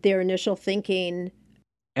reinforcing their initial thinking.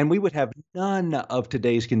 And we would have none of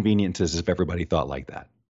today's conveniences if everybody thought like that.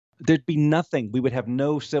 There'd be nothing. We would have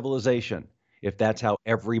no civilization if that's how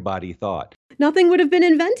everybody thought. Nothing would have been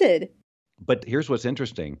invented. But here's what's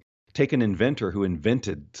interesting. Take an inventor who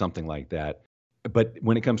invented something like that, but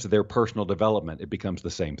when it comes to their personal development, it becomes the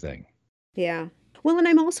same thing. Yeah. Well, and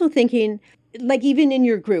I'm also thinking, like, even in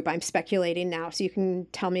your group, I'm speculating now, so you can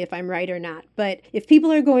tell me if I'm right or not. But if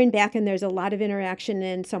people are going back and there's a lot of interaction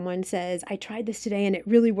and someone says, I tried this today and it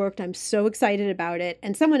really worked, I'm so excited about it,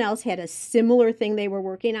 and someone else had a similar thing they were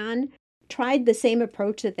working on, tried the same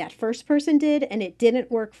approach that that first person did, and it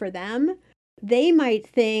didn't work for them, they might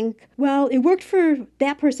think, well, it worked for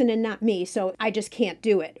that person and not me, so I just can't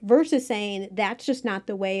do it. Versus saying, that's just not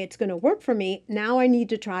the way it's going to work for me. Now I need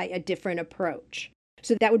to try a different approach.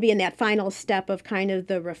 So that would be in that final step of kind of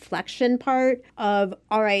the reflection part of,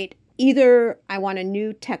 all right, either I want a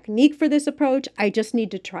new technique for this approach, I just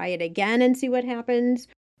need to try it again and see what happens,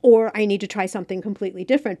 or I need to try something completely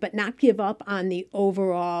different, but not give up on the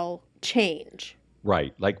overall change.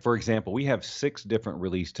 Right. Like, for example, we have 6 different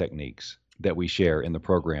release techniques that we share in the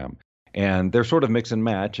program. And they're sort of mix and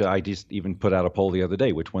match. I just even put out a poll the other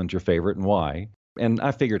day, which one's your favorite and why? And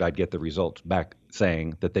I figured I'd get the results back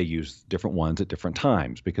saying that they use different ones at different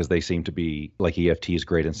times because they seem to be like EFT is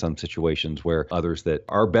great in some situations where others that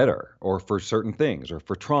are better or for certain things or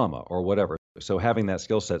for trauma or whatever. So having that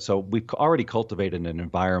skill set. So we've already cultivated an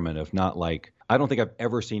environment of not like, I don't think I've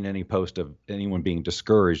ever seen any post of anyone being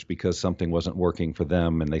discouraged because something wasn't working for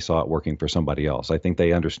them and they saw it working for somebody else. I think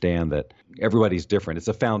they understand that everybody's different. It's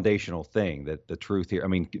a foundational thing that the truth here, I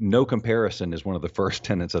mean, no comparison is one of the first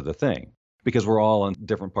tenets of the thing because we're all on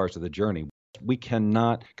different parts of the journey. We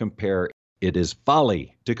cannot compare. It is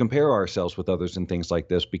folly to compare ourselves with others in things like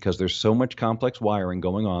this because there's so much complex wiring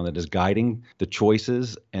going on that is guiding the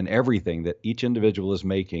choices and everything that each individual is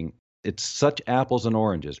making. It's such apples and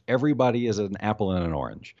oranges. Everybody is an apple and an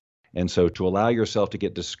orange. And so to allow yourself to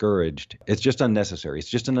get discouraged, it's just unnecessary. It's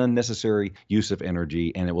just an unnecessary use of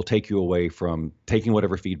energy, and it will take you away from taking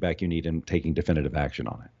whatever feedback you need and taking definitive action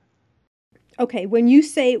on it. Okay, when you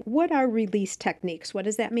say, what are release techniques, what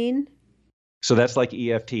does that mean? So that's like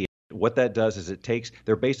EFT. What that does is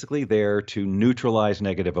they're basically there to neutralize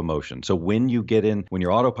negative emotion. So when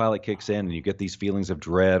your autopilot kicks in and you get these feelings of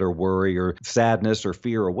dread or worry or sadness or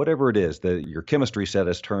fear or whatever it is, that your chemistry set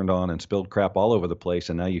has turned on and spilled crap all over the place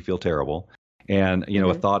and now you feel terrible. And,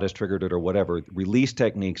 a thought has triggered it or whatever. Release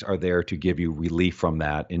techniques are there to give you relief from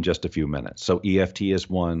that in just a few minutes. So EFT is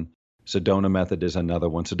one. Sedona method is another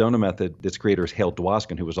one. Sedona method, its creator is Hale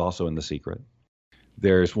Dwoskin, who was also in The Secret.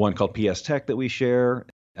 There's one called PS Tech that we share.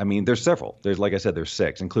 I mean, there's several. Like I said, there's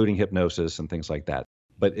 6, including hypnosis and things like that.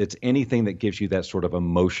 But it's anything that gives you that sort of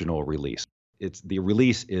emotional release. The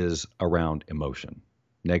release is around emotion,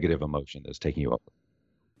 negative emotion that's taking you over.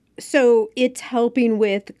 So it's helping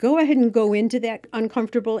with go ahead and go into that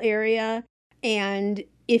uncomfortable area. And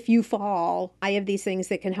if you fall, I have these things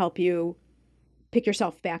that can help you pick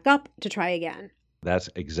yourself back up to try again. That's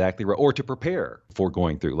exactly right. Or to prepare for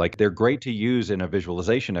going through. Like they're great to use in a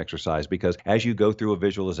visualization exercise because as you go through a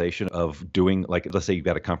visualization of doing, like, let's say you've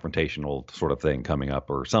got a confrontational sort of thing coming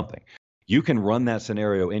up or something, you can run that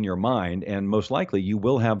scenario in your mind and most likely you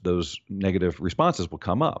will have those negative responses will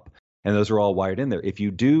come up. And those are all wired in there. If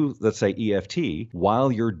you do, let's say EFT,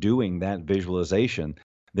 while you're doing that visualization,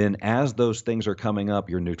 then as those things are coming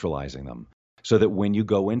up, you're neutralizing them. So that when you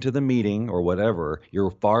go into the meeting or whatever,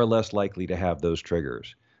 you're far less likely to have those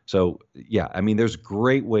triggers. So yeah, I mean, there's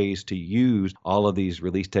great ways to use all of these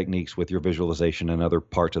release techniques with your visualization and other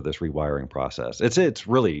parts of this rewiring process. It's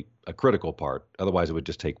really a critical part. Otherwise, it would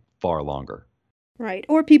just take far longer. Right.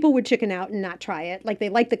 Or people would chicken out and not try it. Like they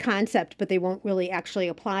like the concept, but they won't really actually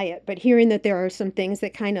apply it. But hearing that there are some things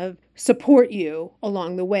that kind of support you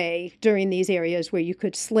along the way during these areas where you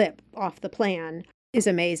could slip off the plan is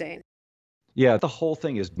amazing. Yeah, the whole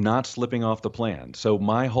thing is not slipping off the plan. So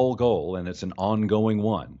my whole goal, and it's an ongoing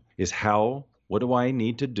one, is what do I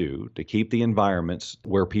need to do to keep the environments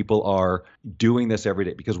where people are doing this every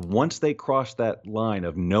day? Because once they cross that line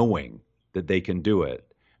of knowing that they can do it,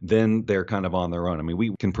 then they're kind of on their own. I mean,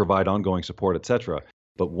 we can provide ongoing support, et cetera.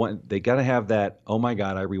 But they got to have that, oh my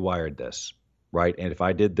God, I rewired this, right? And if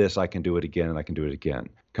I did this, I can do it again and I can do it again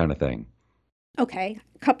kind of thing. Okay,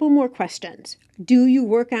 a couple more questions. Do you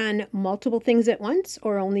work on multiple things at once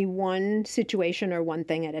or only one situation or one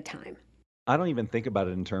thing at a time? I don't even think about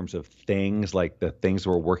it in terms of things like the things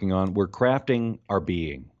we're working on. We're crafting our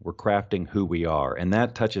being. We're crafting who we are. And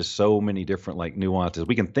that touches so many different like nuances.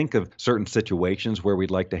 We can think of certain situations where we'd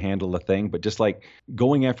like to handle a thing, but just like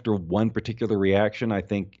going after one particular reaction, I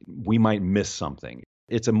think we might miss something.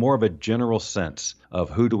 It's a more of a general sense of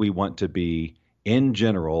who do we want to be in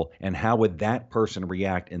general and how would that person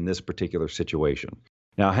react in this particular situation.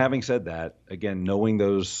 Now, having said that, again, knowing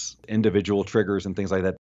those individual triggers and things like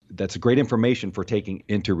that, that's great information for taking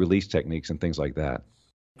into release techniques and things like that.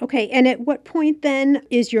 Okay, and at what point then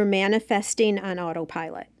is your manifesting on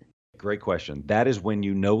autopilot? Great question. That is when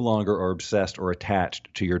you no longer are obsessed or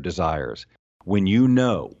attached to your desires. When you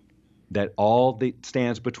know that all that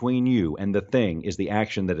stands between you and the thing is the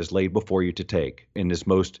action that is laid before you to take in this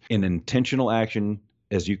most intentional action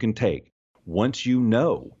as you can take. Once you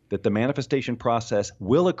know that the manifestation process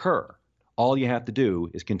will occur, all you have to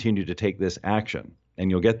do is continue to take this action and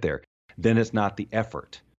you'll get there. Then it's not the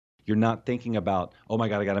effort. You're not thinking about, oh my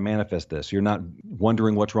God, I got to manifest this. You're not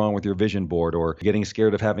wondering what's wrong with your vision board or getting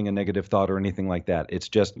scared of having a negative thought or anything like that. It's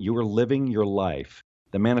just you are living your life.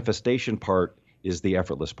 The manifestation part is the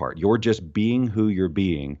effortless part. You're just being who you're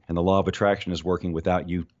being, and the law of attraction is working without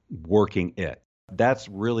you working it. That's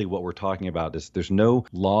really what we're talking about. Is there's no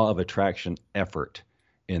law of attraction effort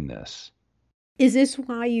in this. Is this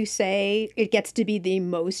why you say it gets to be the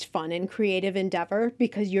most fun and creative endeavor?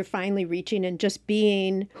 Because you're finally reaching and just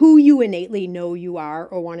being who you innately know you are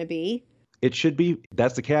or want to be? It should be,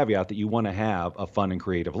 that's the caveat, that you want to have a fun and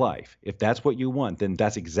creative life. If that's what you want, then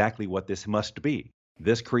that's exactly what this must be.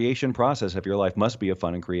 This creation process of your life must be a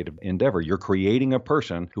fun and creative endeavor. You're creating a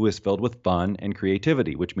person who is filled with fun and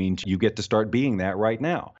creativity, which means you get to start being that right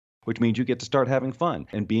now, which means you get to start having fun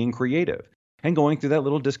and being creative and going through that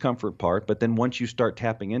little discomfort part. But then once you start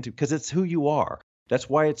tapping into, because it's who you are, that's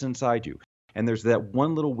why it's inside you. And there's that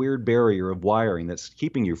one little weird barrier of wiring that's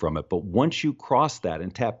keeping you from it. But once you cross that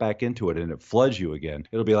and tap back into it and it floods you again,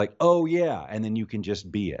 it'll be like, oh yeah. And then you can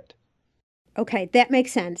just be it. Okay, that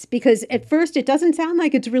makes sense, because at first it doesn't sound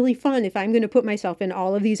like it's really fun if I'm going to put myself in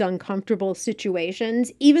all of these uncomfortable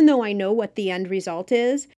situations, even though I know what the end result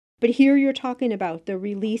is. But here you're talking about the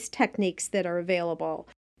release techniques that are available,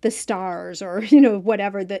 the stars or,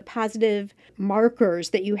 whatever, the positive markers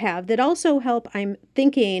that you have that also help, I'm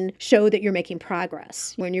thinking, show that you're making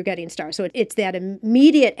progress when you're getting stars. So it's that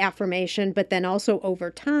immediate affirmation, but then also over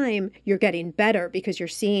time, you're getting better because you're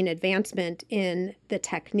seeing advancement in the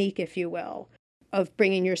technique, if you will, of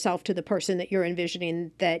bringing yourself to the person that you're envisioning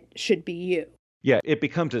that should be you. Yeah, it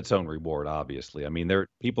becomes its own reward, obviously. I mean,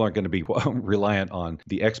 people aren't going to be reliant on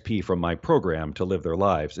the XP from my program to live their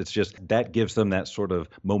lives. It's just that gives them that sort of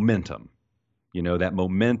momentum, that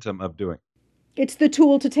momentum of doing. It's the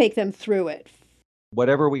tool to take them through it.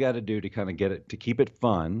 Whatever we got to do to kind of get it, to keep it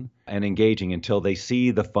fun and engaging until they see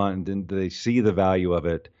the fun, and they see the value of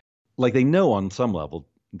it. Like they know on some level,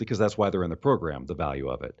 because that's why they're in the program, the value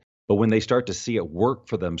of it. But when they start to see it work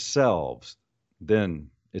for themselves, then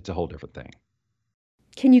it's a whole different thing.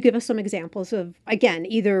 Can you give us some examples of, again,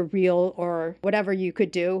 either real or whatever you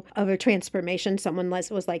could do of a transformation? Someone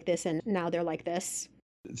was like this and now they're like this.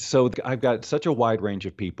 So I've got such a wide range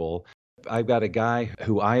of people. I've got a guy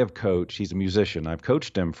who I have coached. He's a musician. I've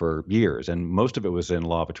coached him for years, and most of it was in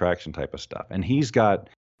law of attraction type of stuff. And he's got,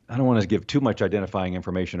 I don't want to give too much identifying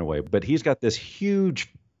information away, but he's got this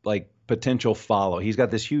huge potential follow. He's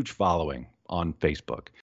got this huge following on Facebook,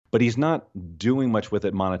 but he's not doing much with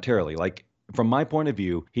it monetarily. From my point of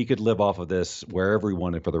view, he could live off of this wherever he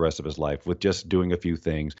wanted for the rest of his life with just doing a few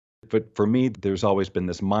things. But for me, there's always been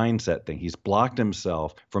this mindset thing. He's blocked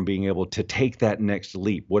himself from being able to take that next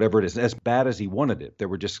leap, whatever it is, as bad as he wanted it. There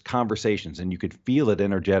were just conversations, and you could feel it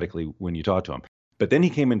energetically when you talk to him. But then he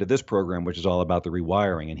came into this program, which is all about the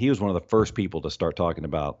rewiring. And he was one of the first people to start talking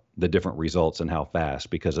about the different results and how fast,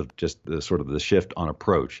 because of just the sort of the shift on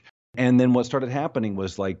approach. And then what started happening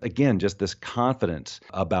was again, just this confidence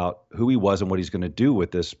about who he was and what he's going to do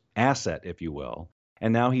with this asset, if you will.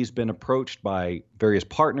 And now he's been approached by various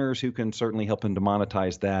partners who can certainly help him to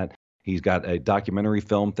monetize that. He's got a documentary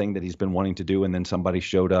film thing that he's been wanting to do, and then somebody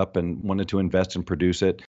showed up and wanted to invest and produce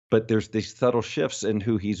it. But there's these subtle shifts in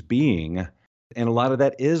who he's being. And a lot of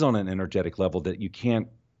that is on an energetic level that you can't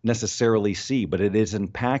necessarily see, but it is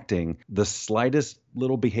impacting the slightest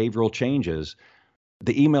little behavioral changes.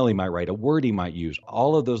 The email he might write, a word he might use,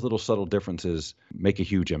 all of those little subtle differences make a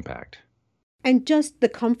huge impact. And just the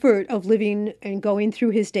comfort of living and going through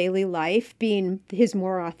his daily life, being his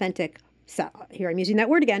more authentic self. Here I'm using that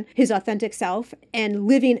word again, his authentic self, and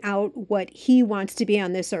living out what he wants to be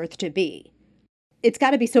on this earth to be. It's got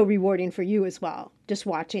to be so rewarding for you as well, just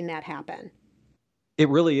watching that happen. It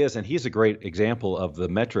really is. And he's a great example of the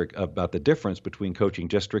metric about the difference between coaching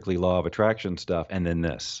just strictly law of attraction stuff and then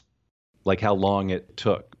this, like how long it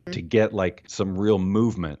took to get like some real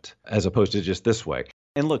movement as opposed to just this way.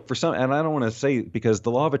 And look, for some, and I don't want to say, because the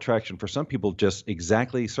law of attraction for some people just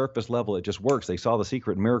exactly surface level, it just works. They saw the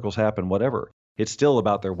secret, miracles happen, whatever. It's still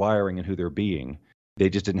about their wiring and who they're being. They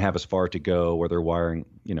just didn't have as far to go, or their wiring,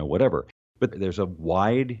 whatever. But there's a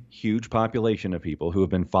wide, huge population of people who have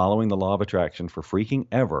been following the law of attraction for freaking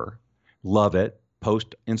ever, love it,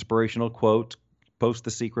 post inspirational quotes, post the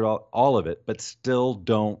secret, all of it, but still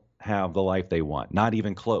don't have the life they want, not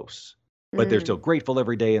even close. But they're still grateful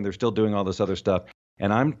every day, and they're still doing all this other stuff.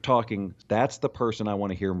 And I'm talking, that's the person I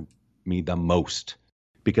want to hear me the most,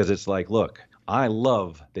 because it's like, look, I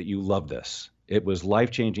love that you love this. It was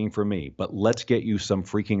life-changing for me, but let's get you some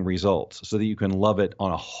freaking results so that you can love it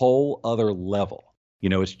on a whole other level.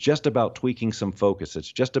 It's just about tweaking some focus.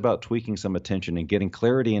 It's just about tweaking some attention and getting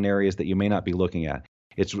clarity in areas that you may not be looking at.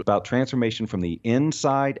 It's about transformation from the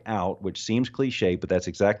inside out, which seems cliche, but that's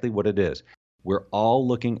exactly what it is. We're all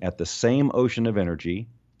looking at the same ocean of energy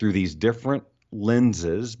through these different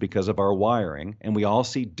lenses because of our wiring, and we all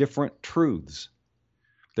see different truths.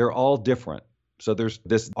 They're all different. So there's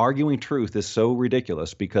this arguing truth is so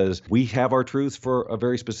ridiculous because we have our truths for a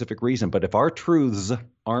very specific reason. But if our truths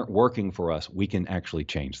aren't working for us, we can actually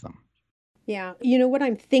change them. Yeah. You know what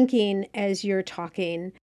I'm thinking as you're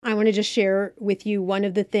talking? I want to just share with you one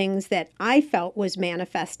of the things that I felt was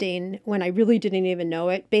manifesting when I really didn't even know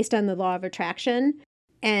it based on the law of attraction.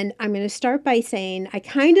 And I'm going to start by saying I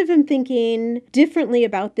kind of am thinking differently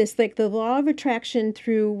about this. Like the law of attraction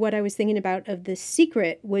through what I was thinking about of The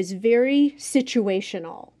Secret was very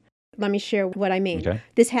situational. Let me share what I mean. Okay.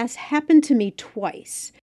 This has happened to me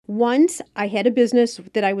twice. Once I had a business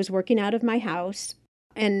that I was working out of my house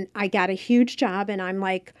and I got a huge job and I'm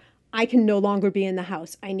like, I can no longer be in the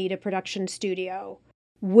house. I need a production studio.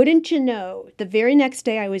 Wouldn't you know, the very next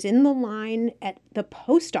day I was in the line at the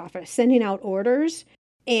post office sending out orders.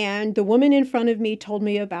 And the woman in front of me told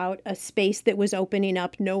me about a space that was opening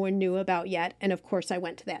up no one knew about yet. And of course, I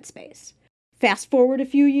went to that space. Fast forward a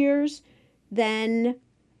few years, then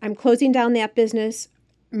I'm closing down that business,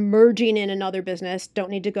 merging in another business,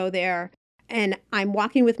 don't need to go there. And I'm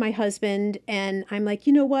walking with my husband and I'm like,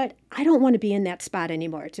 you know what? I don't want to be in that spot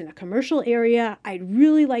anymore. It's in a commercial area. I'd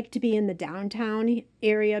really like to be in the downtown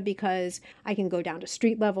area because I can go down to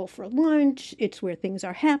street level for lunch. It's where things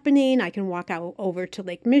are happening. I can walk out over to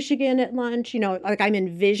Lake Michigan at lunch. Like I'm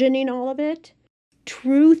envisioning all of it.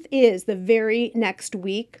 Truth is, the very next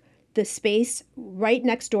week, the space right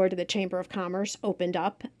next door to the Chamber of Commerce opened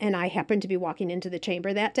up and I happened to be walking into the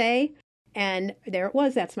chamber that day. And there it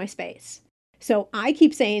was. That's my space. So I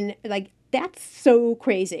keep saying, like, that's so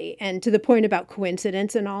crazy. And to the point about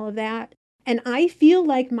coincidence and all of that. And I feel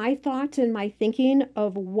like my thoughts and my thinking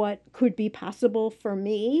of what could be possible for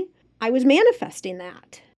me, I was manifesting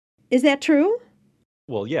that. Is that true?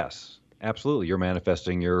 Well, yes, absolutely. You're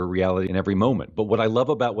manifesting your reality in every moment. But what I love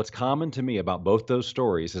about what's common to me about both those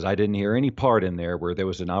stories is I didn't hear any part in there where there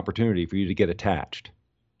was an opportunity for you to get attached.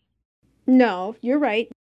 No, you're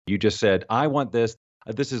right. You just said, I want this.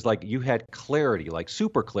 This is like you had clarity, like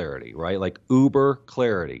super clarity, right? Like uber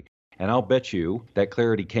clarity. And I'll bet you that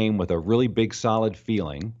clarity came with a really big, solid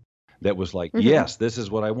feeling that was like, yes, this is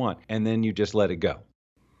what I want. And then you just let it go.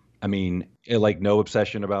 I mean, like no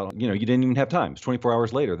obsession about, you didn't even have time. It's 24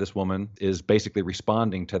 hours later, this woman is basically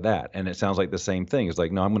responding to that. And it sounds like the same thing. It's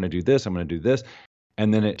like, no, I'm going to do this. I'm going to do this.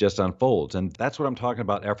 And then it just unfolds. And that's what I'm talking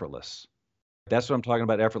about, effortless. That's what I'm talking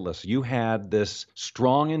about, effortless. You had this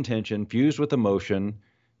strong intention fused with emotion.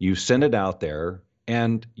 You sent it out there,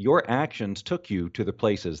 and your actions took you to the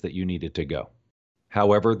places that you needed to go.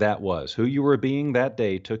 However that was, who you were being that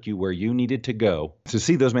day took you where you needed to go to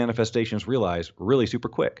see those manifestations realized really super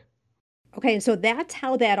quick. Okay, and so that's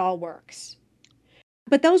how that all works.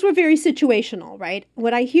 But those were very situational, right?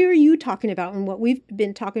 What I hear you talking about and what we've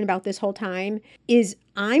been talking about this whole time is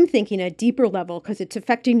I'm thinking a deeper level because it's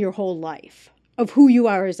affecting your whole life of who you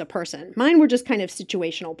are as a person. Mine were just kind of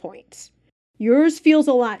situational points. Yours feels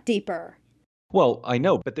a lot deeper. Well, I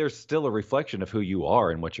know, but there's still a reflection of who you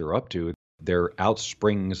are and what you're up to. They're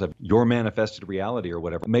outsprings of your manifested reality or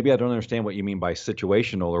whatever. Maybe I don't understand what you mean by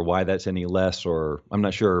situational or why that's any less, or I'm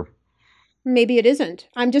not sure. Maybe it isn't.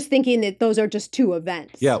 I'm just thinking that those are just two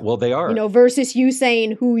events. Yeah, well, they are. Versus you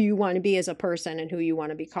saying who you want to be as a person and who you want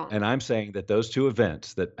to become. And I'm saying that those two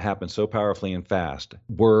events that happen so powerfully and fast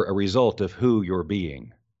were a result of who you're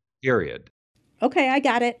being, period. Okay, I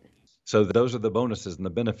got it. So those are the bonuses and the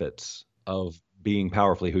benefits of being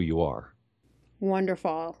powerfully who you are.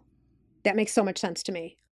 Wonderful. That makes so much sense to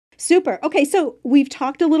me. Super. Okay, so we've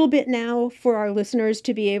talked a little bit now for our listeners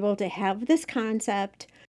to be able to have this concept.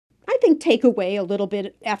 I think take away a little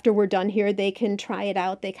bit after we're done here. They can try it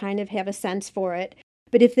out. They kind of have a sense for it.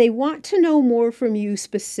 But if they want to know more from you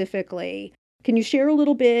specifically, can you share a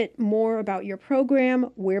little bit more about your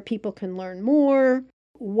program, where people can learn more?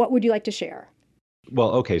 What would you like to share?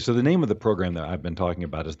 Well, okay, so the name of the program that I've been talking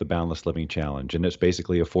about is the Boundless Living Challenge, and it's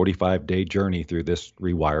basically a 45-day journey through this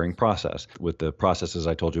rewiring process with the processes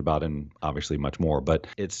I told you about and obviously much more, but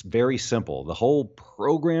it's very simple. The whole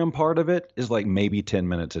program part of it is like maybe 10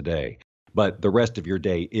 minutes a day, but the rest of your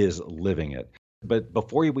day is living it. But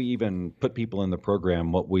before we even put people in the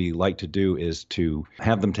program, what we like to do is to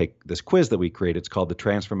have them take this quiz that we create. It's called the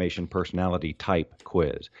Transformation Personality Type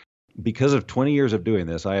Quiz. Because of 20 years of doing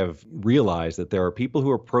this, I have realized that there are people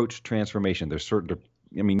who approach transformation. There's certain,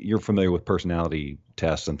 I mean, you're familiar with personality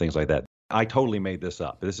tests and things like that. I totally made this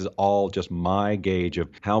up. This is all just my gauge of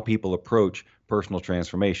how people approach personal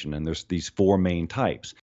transformation. And there's these 4 main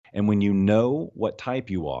types. And when you know what type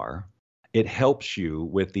you are, it helps you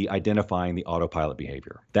with the identifying the autopilot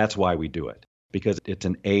behavior. That's why we do it, because it's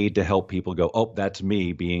an aid to help people go, oh, that's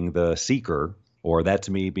me being the seeker, or that's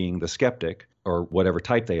me being the skeptic, or whatever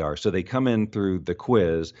type they are. So they come in through the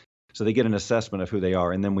quiz, so they get an assessment of who they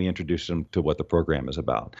are, and then we introduce them to what the program is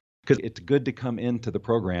about. Because it's good to come into the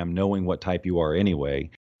program knowing what type you are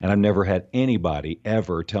anyway, and I've never had anybody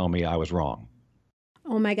ever tell me I was wrong.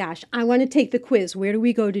 Oh my gosh, I want to take the quiz. Where do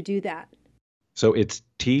we go to do that? So it's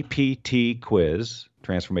TPT Quiz,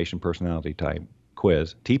 Transformation Personality Type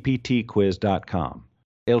Quiz, tptquiz.com.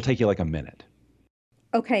 It'll take you like a minute.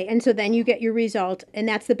 Okay, and so then you get your result, and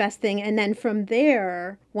that's the best thing. And then from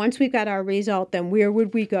there, once we've got our result, then where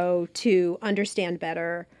would we go to understand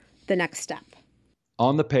better the next step?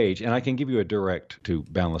 On the page, and I can give you a direct to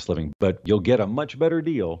Boundless Living, but you'll get a much better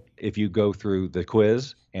deal if you go through the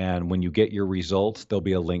quiz, and when you get your results, there'll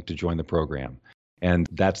be a link to join the program. And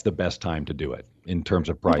that's the best time to do it in terms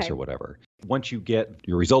of price or whatever. Once you get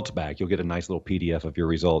your results back, you'll get a nice little PDF of your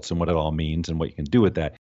results and what it all means and what you can do with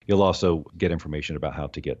that. You'll also get information about how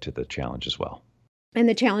to get to the challenge as well. And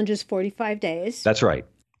the challenge is 45 days. That's right.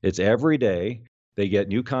 It's every day. They get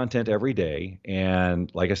new content every day.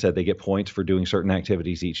 And like I said, they get points for doing certain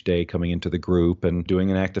activities each day, coming into the group and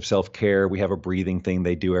doing an act of self-care. We have a breathing thing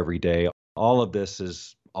they do every day. All of this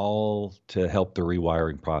is all to help the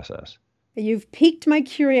rewiring process. You've piqued my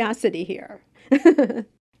curiosity here.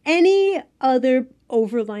 Any other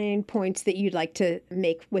overlying points that you'd like to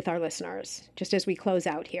make with our listeners, just as we close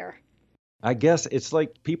out here? I guess it's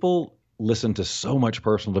like people listen to so much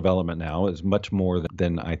personal development now. It's much more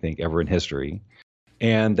than I think ever in history.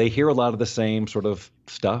 And they hear a lot of the same sort of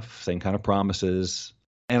stuff, same kind of promises.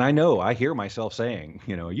 And I hear myself saying,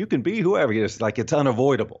 you can be whoever. It's like it's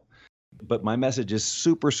unavoidable. But my message is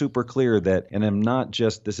super, super clear that, and I'm not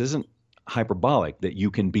just, this isn't hyperbolic, that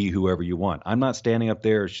you can be whoever you want. I'm not standing up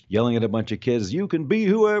there yelling at a bunch of kids, you can be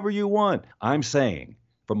whoever you want. I'm saying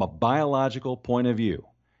from a biological point of view,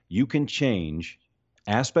 you can change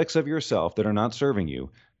aspects of yourself that are not serving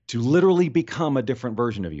you to literally become a different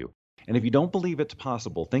version of you. And if you don't believe it's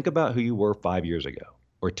possible, think about who you were 5 years ago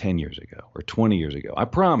or 10 years ago or 20 years ago. I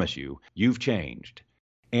promise you, you've changed.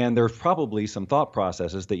 And there's probably some thought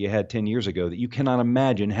processes that you had 10 years ago that you cannot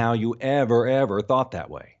imagine how you ever thought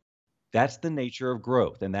that way. That's the nature of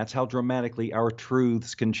growth, and that's how dramatically our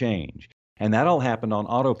truths can change. And that all happened on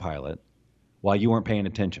autopilot while you weren't paying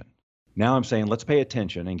attention. Now I'm saying let's pay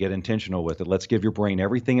attention and get intentional with it. Let's give your brain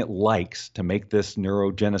everything it likes to make this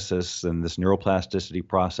neurogenesis and this neuroplasticity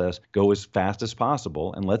process go as fast as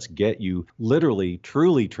possible, and let's get you literally,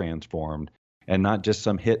 truly transformed, and not just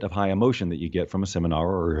some hit of high emotion that you get from a seminar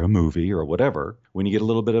or a movie or whatever. When you get a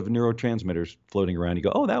little bit of neurotransmitters floating around, you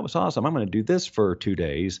go, oh, that was awesome. I'm going to do this for 2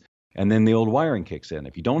 days. And then the old wiring kicks in.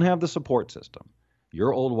 If you don't have the support system,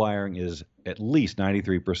 your old wiring is at least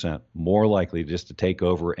 93% more likely just to take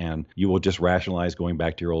over, and you will just rationalize going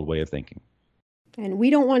back to your old way of thinking. And we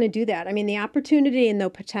don't want to do that. I mean, the opportunity and the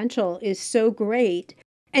potential is so great,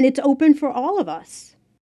 and it's open for all of us.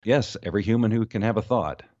 Yes, every human who can have a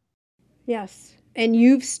thought. Yes. And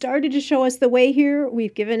you've started to show us the way here.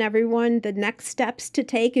 We've given everyone the next steps to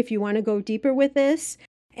take if you want to go deeper with this.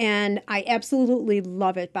 And I absolutely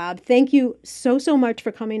love it, Bob. Thank you so much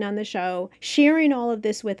for coming on the show, sharing all of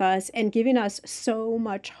this with us, and giving us so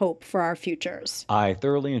much hope for our futures. I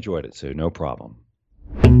thoroughly enjoyed it, Sue. No problem.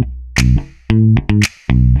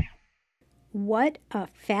 What a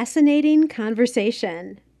fascinating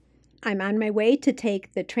conversation. I'm on my way to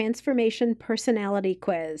take the Transformation Personality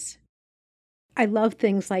Quiz. I love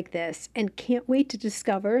things like this and can't wait to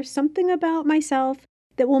discover something about myself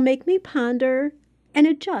that will make me ponder and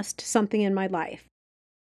adjust something in my life.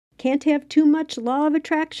 Can't have too much law of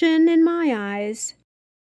attraction in my eyes.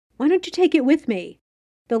 Why don't you take it with me?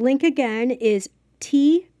 The link again is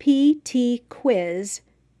tptquiz.com.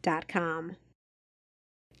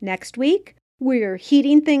 Next week, we're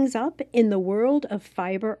heating things up in the world of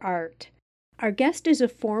fiber art. Our guest is a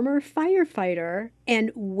former firefighter,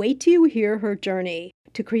 and wait till you hear her journey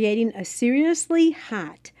to creating a seriously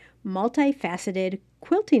hot, multifaceted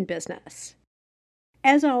quilting business.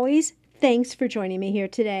 As always, thanks for joining me here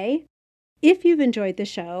today. If you've enjoyed the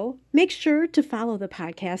show, make sure to follow the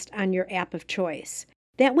podcast on your app of choice.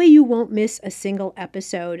 That way you won't miss a single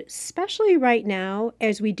episode, especially right now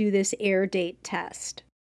as we do this air date test.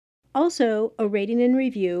 Also, a rating and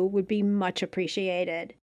review would be much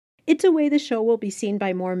appreciated. It's a way the show will be seen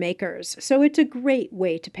by more makers, so it's a great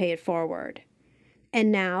way to pay it forward.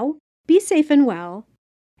 And now, be safe and well,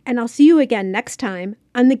 and I'll see you again next time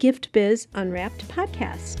on the Gift Biz Unwrapped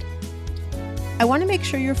podcast. I want to make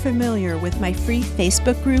sure you're familiar with my free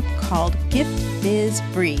Facebook group called Gift Biz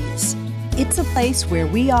Breeze. It's a place where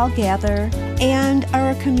we all gather and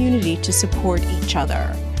are a community to support each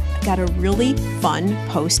other. I've got a really fun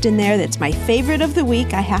post in there that's my favorite of the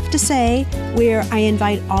week, I have to say, where I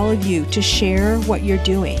invite all of you to share what you're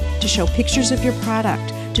doing, to show pictures of your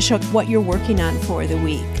product, to show what you're working on for the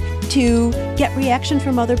week, to get reaction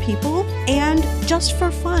from other people, and just for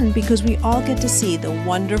fun because we all get to see the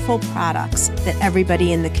wonderful products that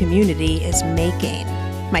everybody in the community is making.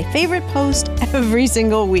 My favorite post every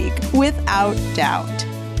single week, without doubt.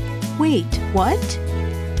 Wait, what?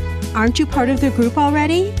 Aren't you part of the group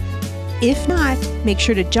already? If not, make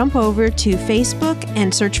sure to jump over to Facebook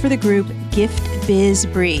and search for the group Gift Biz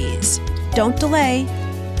Breeze. Don't delay.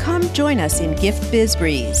 Come join us in Gift Biz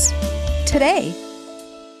Breeze today.